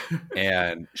home.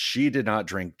 And she did not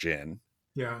drink gin,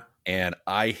 Yeah. and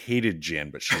I hated gin,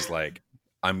 but she's like,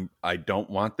 I don't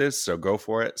want this, so go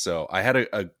for it. So I had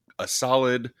a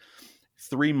solid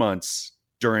 3 months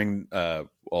during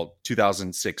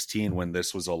 2016, when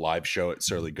this was a live show at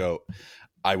Surly Goat.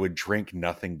 I would drink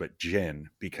nothing but gin,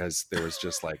 because there was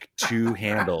just like 2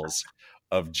 handles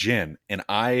of gin, and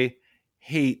I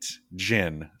hate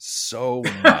gin so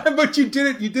much. But you did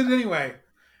it. You did it anyway.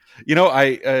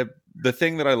 I the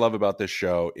thing that I love about this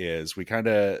show is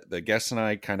the guests and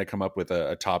I kind of come up with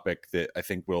a topic that I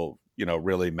think will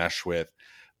really mesh with,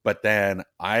 but then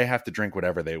I have to drink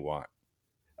whatever they want.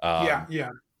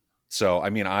 Yeah. So, I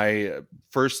mean,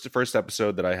 first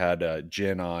episode that I had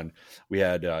Jin on, we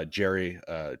had Jim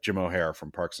O'Hare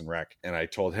from Parks and Rec, and I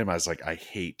told him, I was like, I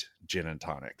hate gin and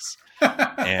tonics,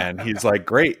 and he's like,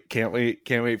 great, can't wait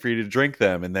for you to drink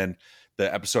them. And then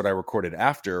the episode I recorded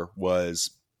after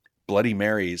was Bloody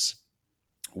Marys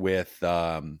with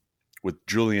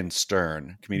Julian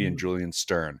Stern, comedian Julian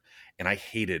Stern, and I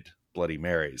hated Bloody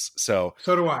Marys. So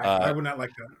do I. I would not like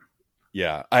that.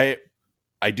 Yeah,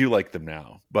 I do like them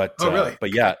now, but really?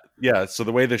 But yeah. So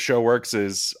the way the show works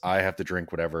is I have to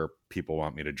drink whatever people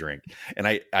want me to drink, and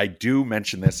I do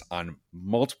mention this on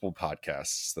multiple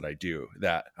podcasts that I do,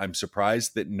 that I'm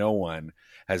surprised that no one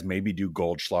has maybe do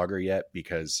Goldschlager yet,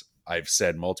 because I've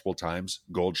said multiple times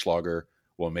Goldschlager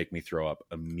will make me throw up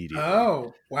immediately.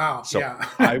 Oh wow! So yeah.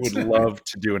 I would love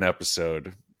to do an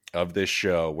episode of this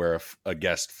show where a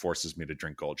guest forces me to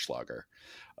drink Goldschlager,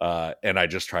 and I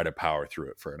just try to power through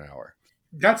it for an hour.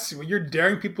 You're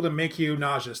daring people to make you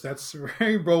nauseous. That's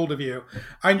very bold of you.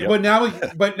 But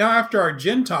now after our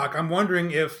gin talk, I'm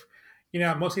wondering if,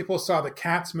 most people saw the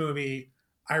Cats movie.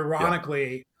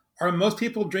 Ironically, are most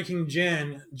people drinking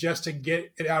gin just to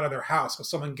get it out of their house because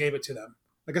someone gave it to them?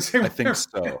 Like I say, I think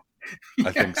so. Yeah.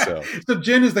 I think so. So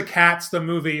gin is the Cats, the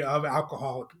movie of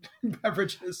alcoholic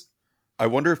beverages. I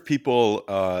wonder if people,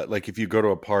 like if you go to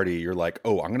a party, you're like,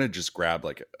 oh, I'm going to just grab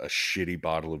like a shitty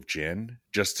bottle of gin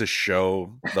just to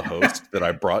show the host that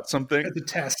I brought something. As a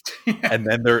test. And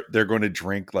then they're going to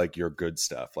drink like your good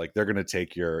stuff. Like they're going to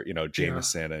take your,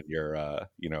 Jameson and your,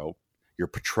 your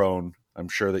Patron. I'm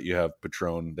sure that you have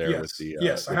Patron there with the.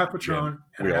 Yes, I have Patron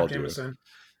and I have Jameson.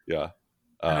 Do. Yeah.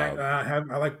 And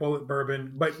I like bullet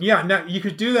bourbon. But yeah, now you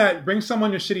could do that. Bring someone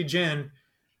your shitty gin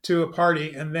to a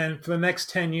party, and then for the next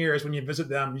 10 years when you visit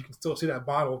them, you can still see that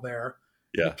bottle there.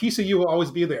 Yeah. A piece of you will always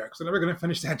be there because they're never going to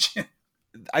finish that gin.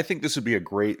 I think this would be a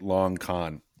great long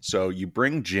con. So you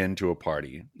bring gin to a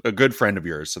party, a good friend of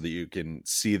yours, so that you can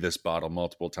see this bottle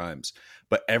multiple times.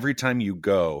 But every time you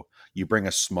go, you bring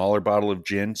a smaller bottle of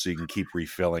gin so you can keep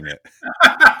refilling it.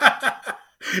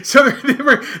 So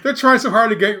they're trying so hard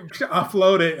to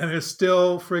offload it, and it's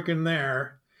still freaking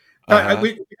there. We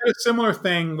had a similar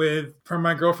thing for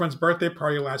my girlfriend's birthday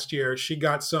party last year. She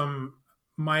got some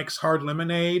Mike's Hard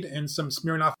Lemonade and some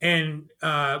Smirnoff, and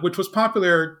which was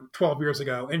popular 12 years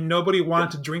ago, and nobody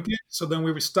wanted to drink it. So then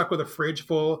we were stuck with a fridge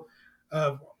full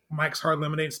of Mike's Hard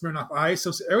Lemonade, Smirnoff Ice.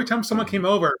 So every time someone came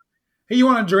over, hey, you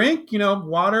want a drink?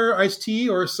 Water, iced tea,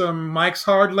 or some Mike's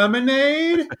Hard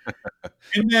Lemonade?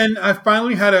 And then I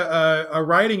finally had a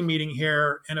writing meeting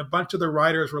here, and a bunch of the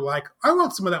writers were like, I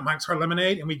want some of that Mike's Hard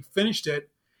Lemonade. And we finished it,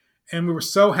 and we were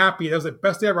so happy. That was the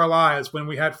best day of our lives when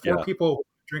we had 4 people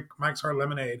drink Mike's Hard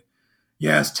Lemonade.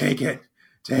 Yes, take it.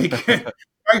 Take it.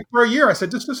 Right, for a year, I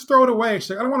said, just throw it away.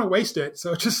 She's like, I don't want to waste it.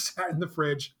 So it just sat in the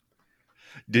fridge.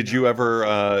 Did you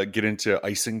ever get into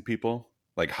icing people?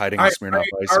 Like hiding the Smirnoff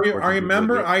Ice? I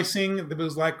remember icing. It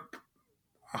was like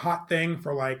a hot thing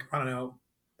for like, I don't know,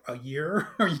 a year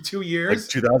or 2 years. Like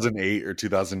 2008 or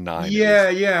 2009.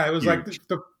 Yeah. It was like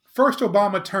the first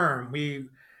Obama term. We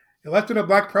elected a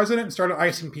black president and started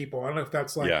icing people. I don't know if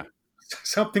that's like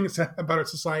something about our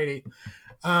society.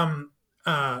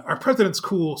 Our president's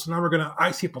cool, so now we're going to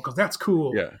ice people because that's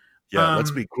cool. Yeah,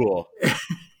 let's be cool.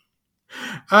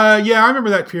 I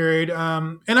remember that period.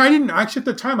 And I didn't actually at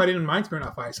the time. I didn't mind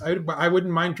Smirnoff Ice. I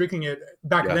wouldn't mind drinking it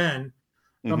back then,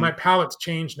 but my palate's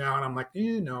changed now, and I'm like,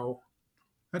 no,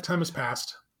 that time has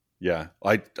passed. Yeah,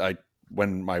 I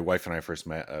when my wife and I first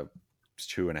met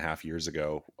 2.5 years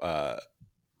ago,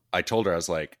 I told her, I was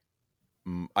like,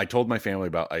 I told my family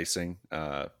about icing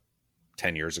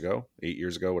 10 years ago, 8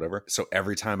 years ago, whatever. So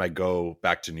every time I go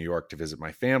back to New York to visit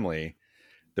my family,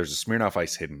 there's a Smirnoff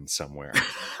Ice hidden somewhere.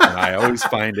 And I always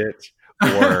find it,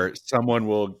 or someone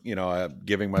will,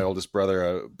 giving my oldest brother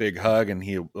a big hug and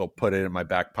he'll put it in my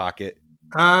back pocket.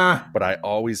 But I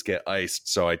always get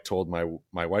iced. So I told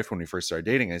my wife when we first started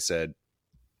dating, I said,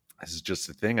 this is just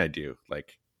a thing I do.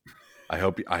 Like, I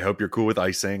hope you're cool with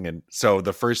icing. And so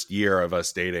the first year of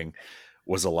us dating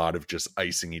was a lot of just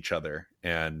icing each other.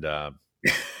 And,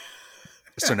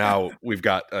 so now we've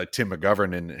got Tim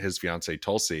McGovern and his fiance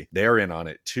Tulsi. They're in on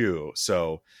it too.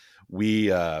 So we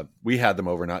had them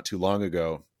over not too long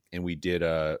ago, and we did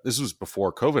this was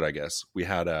before COVID, I guess. We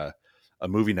had a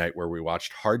movie night where we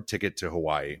watched Hard Ticket to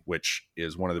Hawaii, which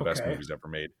is one of the best movies ever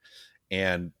made.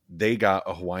 And they got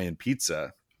a Hawaiian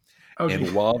pizza.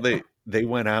 And while they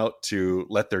went out to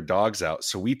let their dogs out,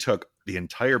 so we took the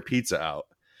entire pizza out,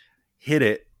 hid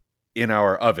it in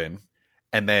our oven,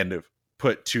 and then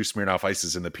put 2 Smirnoff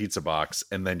Ices in the pizza box,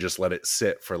 and then just let it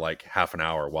sit for like half an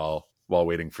hour while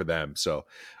waiting for them. So,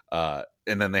 and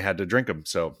then they had to drink them.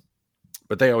 So,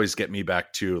 But they always get me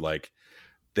back to like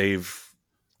they've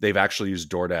actually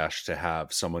used DoorDash to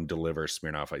have someone deliver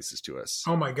Smirnoff Ices to us.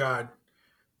 Oh my God.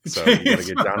 So you got to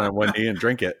get down on one knee and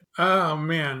drink it. Oh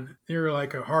man, you're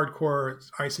like a hardcore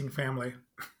icing family.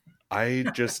 I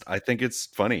think it's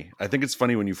funny. I think it's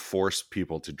funny when you force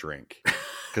people to drink,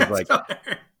 because like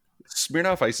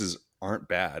Smirnoff Ices aren't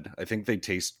bad. I think they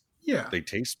taste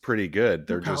pretty good.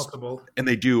 They're palatable. Just, and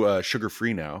they do sugar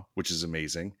free now, which is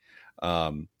amazing.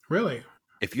 Really?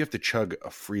 If you have to chug a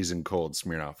freezing cold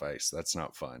Smirnoff Ice, that's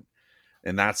not fun.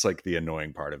 And that's like the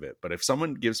annoying part of it. But if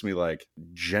someone gives me like a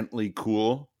gently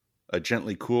cool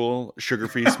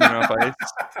sugar-free Smirnoff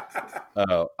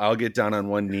Ice, I'll get down on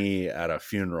one knee at a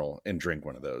funeral and drink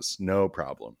one of those. No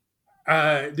problem.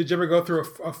 Did you ever go through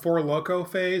a Four Loko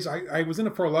phase? I was in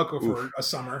a Four Loko for a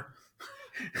summer.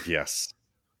 Yes.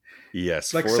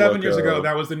 Like Four 7 years ago,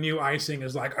 that was the new icing.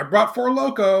 Is like, I brought Four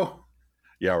Loko.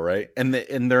 Yeah, right. And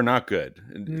they're not good.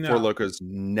 No. Four Loko's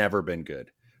never been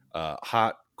good.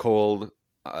 Hot, cold,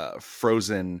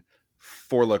 frozen.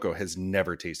 Four Loko has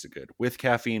never tasted good. With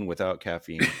caffeine, without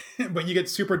caffeine. But you get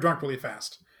super drunk really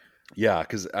fast. Yeah,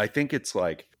 because I think it's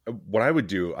like what I would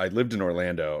do. I lived in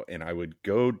Orlando, and I would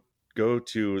go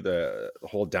to the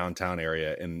whole downtown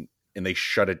area, and they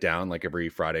shut it down like every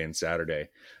Friday and Saturday.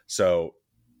 So,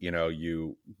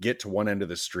 you get to one end of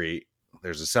the street.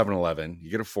 There's a 7-Eleven.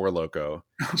 You get a Four Loko.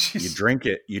 Oh, you drink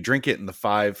it in the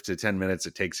 5 to 10 minutes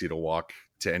it takes you to walk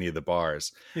to any of the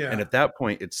bars. Yeah. And at that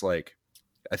point, it's like,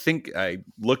 I think I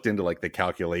looked into like the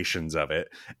calculations of it,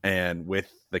 and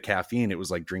with the caffeine, it was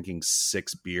like drinking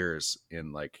 6 beers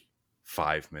in like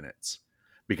 5 minutes,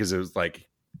 because it was like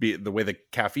the way the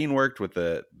caffeine worked with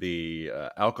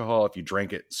the alcohol. If you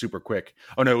drank it super quick,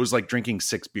 it was like drinking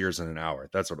 6 beers in an hour.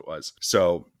 That's what it was.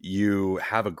 So you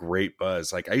have a great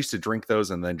buzz. Like I used to drink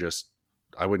those, and then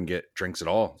I wouldn't get drinks at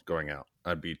all going out.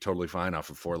 I'd be totally fine off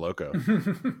of Four Loko.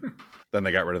 Then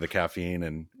they got rid of the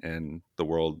caffeine, and the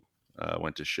world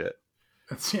went to shit.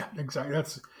 Exactly.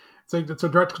 It's a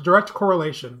direct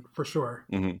correlation for sure.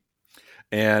 Mm-hmm.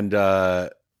 And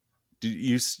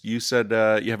you said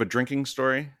you have a drinking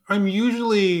story? I'm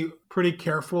usually pretty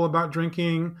careful about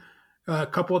drinking. A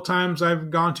couple of times I've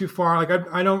gone too far. Like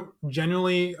I don't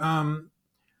genuinely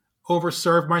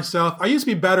overserve myself. I used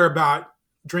to be better about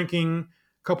drinking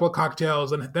a couple of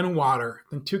cocktails and then water,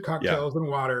 then 2 cocktails and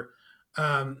water.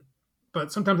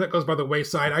 But sometimes that goes by the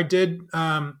wayside. I did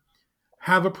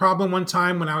have a problem one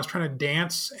time when I was trying to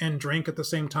dance and drink at the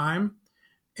same time.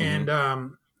 And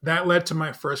that led to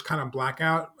my first kind of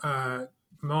blackout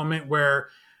moment, where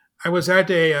I was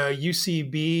at a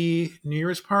UCB New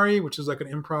Year's party, which is like an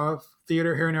improv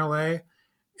theater here in LA.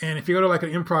 And if you go to like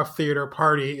an improv theater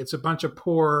party, it's a bunch of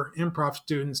poor improv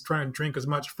students trying to drink as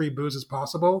much free booze as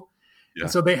possible. Yeah.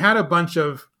 And so they had a bunch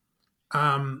of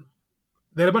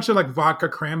like vodka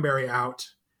cranberry out.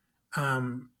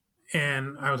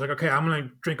 And I was like, okay, I'm going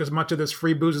to drink as much of this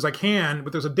free booze as I can,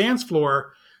 but there's a dance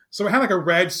floor. So I had like a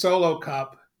red Solo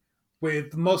cup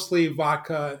with mostly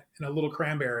vodka and a little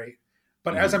cranberry.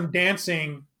 But as I'm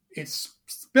dancing, it's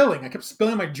spilling. I kept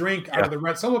spilling my drink out of the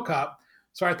red Solo cup.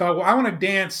 So I thought, well, I want to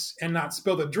dance and not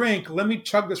spill the drink. Let me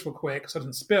chug this real quick so it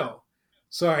doesn't spill.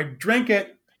 So I drank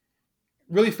it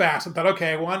really fast and thought,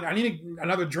 okay, well, I need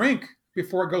another drink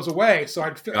before it goes away. So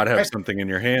I'd have something in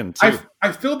your hand too.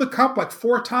 I filled the cup like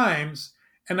 4 times,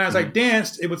 and as I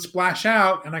danced, it would splash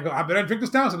out, and I go, I better drink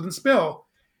this down so it doesn't spill.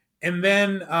 And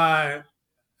then I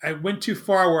went too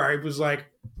far, where I was like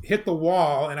hit the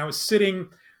wall, and I was sitting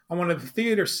on one of the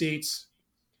theater seats.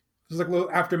 It was like a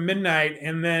little after midnight,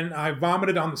 and then I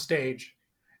vomited on the stage.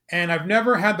 And I've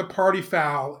never had the party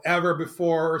foul ever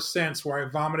before or since, where I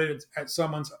vomited at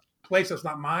someone's place that's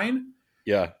not mine.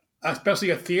 Yeah. Especially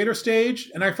a theater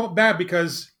stage. And I felt bad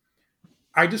because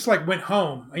I just like went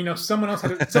home. Someone else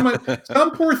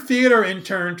some poor theater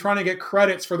intern trying to get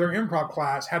credits for their improv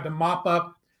class had to mop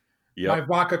up my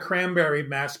vodka cranberry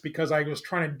mess because I was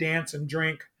trying to dance and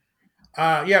drink. So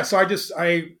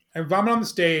I vomited on the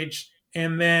stage,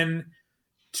 and then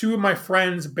 2 of my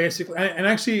friends basically, and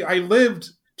actually I lived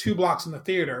 2 blocks in the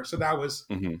theater. So that was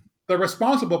the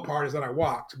responsible part, is that I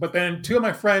walked. But then 2 of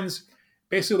my friends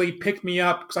basically picked me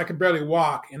up because I could barely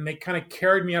walk, and they kind of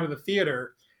carried me out of the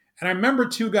theater. And I remember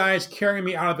 2 guys carrying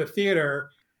me out of the theater,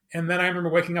 and then I remember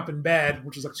waking up in bed,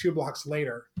 which was like 2 blocks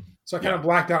later. So I kind of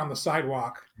blacked out on the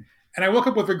sidewalk. And I woke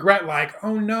up with regret, like,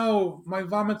 oh no, my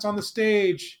vomit's on the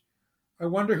stage. I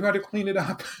wonder who had to clean it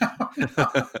up.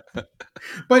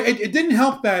 But it didn't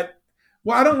help that.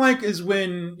 What I don't like is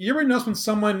when, you ever notice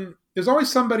when there's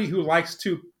always somebody who likes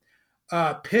to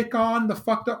pick on the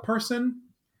fucked up person.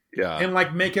 Yeah. And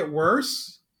like make it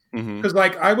worse. Because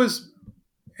like I was,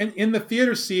 in the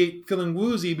theater seat feeling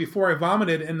woozy before I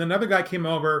vomited, and another guy came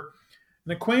over,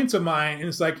 an acquaintance of mine, and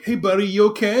it's like, "Hey, buddy, you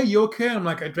okay? You okay?" And I'm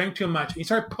like, "I drank too much." And he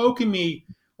started poking me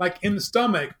like in the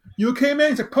stomach. "You okay, man?"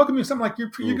 He's like poking me something like,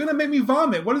 "You're gonna make me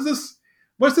vomit. What is this?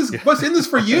 What's this? What's in this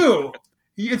for you?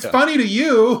 It's funny to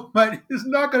you, but it's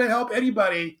not going to help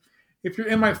anybody if you're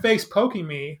in my face poking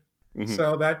me." Mm-hmm.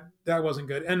 So that wasn't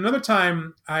good. And another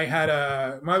time my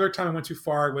other time I went too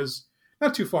far was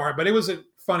not too far, but it was a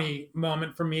funny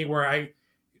moment for me where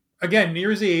again, New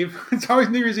Year's Eve, it's always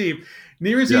New Year's Eve. New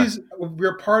Year's Eve, we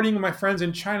were partying with my friends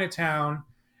in Chinatown.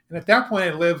 And at that point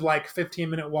I lived like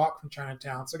 15-minute walk from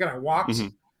Chinatown. So again, I walked,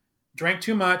 drank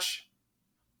too much,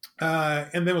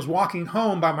 and then was walking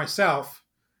home by myself,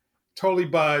 totally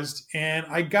buzzed. And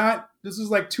this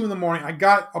is like 2 a.m. I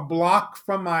got a block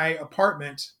from my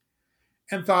apartment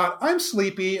and thought, I'm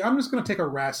sleepy. I'm just going to take a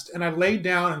rest. And I laid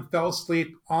down and fell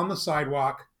asleep on the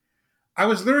sidewalk. I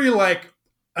was literally like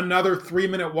another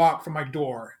 3-minute walk from my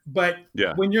door. But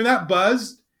when you're that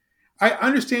buzzed, I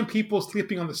understand people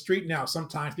sleeping on the street now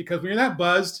sometimes, because when you're that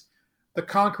buzzed, the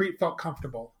concrete felt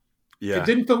comfortable. Yeah. It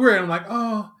didn't feel weird. I'm like,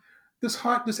 oh, this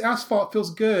asphalt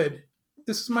feels good.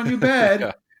 This is my new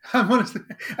bed. And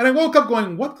I woke up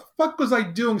going, what the fuck was I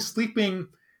doing sleeping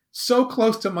so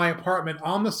close to my apartment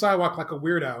on the sidewalk like a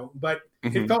weirdo? But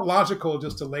it felt logical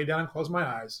just to lay down and close my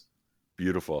eyes.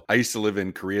 Beautiful. I used to live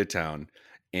in Koreatown,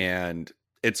 and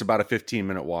it's about a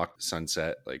 15-minute walk to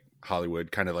Sunset, like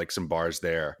Hollywood, kind of like some bars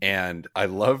there. And I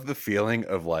love the feeling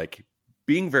of like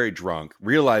being very drunk,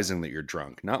 realizing that you're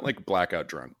drunk, not like blackout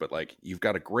drunk, but like you've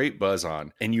got a great buzz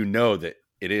on, and you know that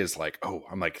it is like, oh,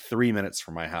 I'm like 3 minutes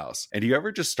from my house. And do you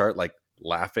ever just start like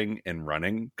laughing and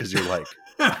running because you're like,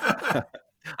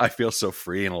 I feel so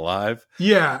free and alive?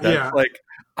 Yeah. Like,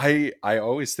 I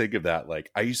always think of that. Like,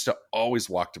 I used to always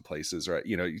walk to places, right?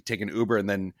 You know, you take an Uber and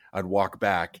then I'd walk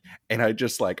back, and I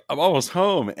just like, I'm almost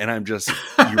home, and I'm just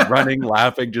running,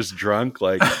 laughing, just drunk.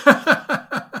 Like,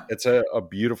 it's a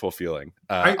beautiful feeling.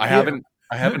 I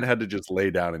haven't had to just lay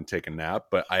down and take a nap,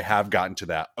 but I have gotten to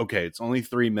that. Okay, it's only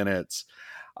 3 minutes.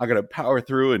 I got to power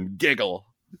through and giggle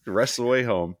the rest of the way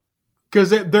home.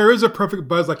 Because there is a perfect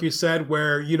buzz, like you said,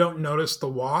 where you don't notice the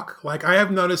walk. Like I have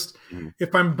noticed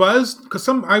if I'm buzzed, because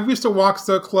I used to walk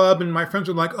to the club and my friends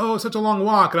were like, oh, it's such a long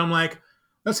walk. And I'm like,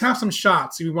 let's have some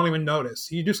shots. You won't even notice.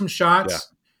 You do some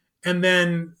shots, and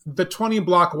then the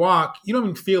 20-block walk, you don't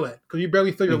even feel it because you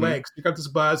barely feel your legs. You got this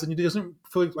buzz, and it doesn't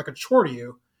feel like a chore to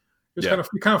you. You're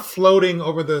kind of floating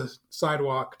over the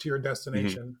sidewalk to your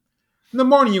destination. In the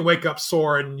morning, you wake up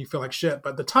sore and you feel like shit.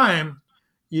 But at the time,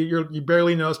 you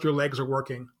barely noticed your legs are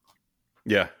working.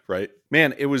 Yeah, right.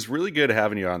 Man, it was really good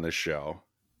having you on this show.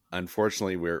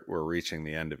 Unfortunately, we're reaching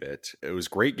the end of it. It was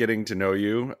great getting to know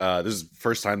you. This is the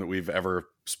first time that we've ever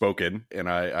spoken, and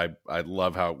I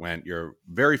love how it went. You're a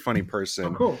very funny person.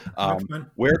 Oh, cool.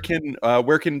 Where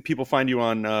can people find you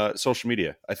on social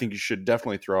media? I think you should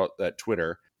definitely throw out that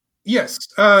Twitter. Yes.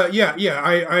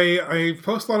 I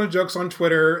post a lot of jokes on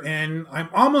Twitter, and I'm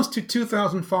almost to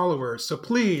 2,000 followers. So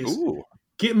please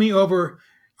get me over.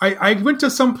 I went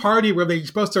to some party where they're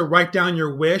supposed to write down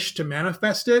your wish to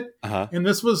manifest it. And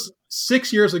this was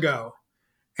 6 years ago.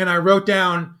 And I wrote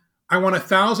down, I want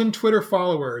 1,000 Twitter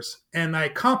followers. And I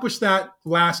accomplished that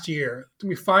last year. It took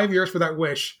me 5 years for that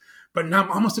wish. But now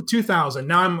I'm almost at 2,000.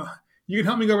 You can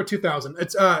help me go over 2,000.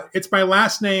 It's my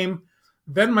last name,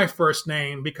 then my first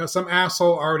name, because some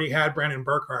asshole already had Brandon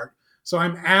Burkhart. So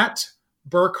I'm at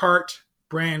Burkhart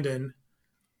Brandon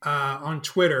on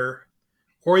Twitter.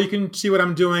 Or you can see what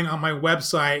I'm doing on my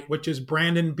website, which is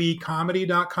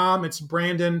brandonbcomedy.com. It's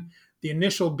Brandon, the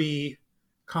initial B,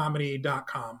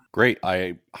 comedy.com. Great.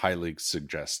 I highly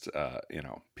suggest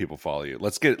people follow you.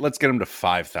 Let's get them to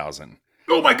 5,000.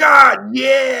 Oh my God,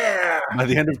 yeah! By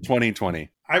the end of 2020.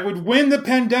 I would win the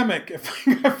pandemic if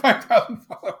I got 5,000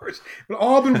 followers. It would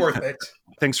all been worth it.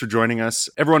 Thanks for joining us.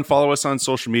 Everyone follow us on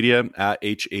social media at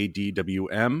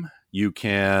HADWM. You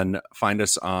can find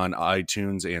us on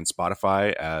iTunes and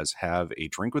Spotify as Have a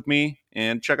Drink With Me,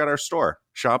 and check out our store,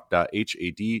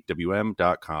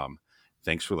 shop.hadwm.com.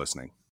 Thanks for listening.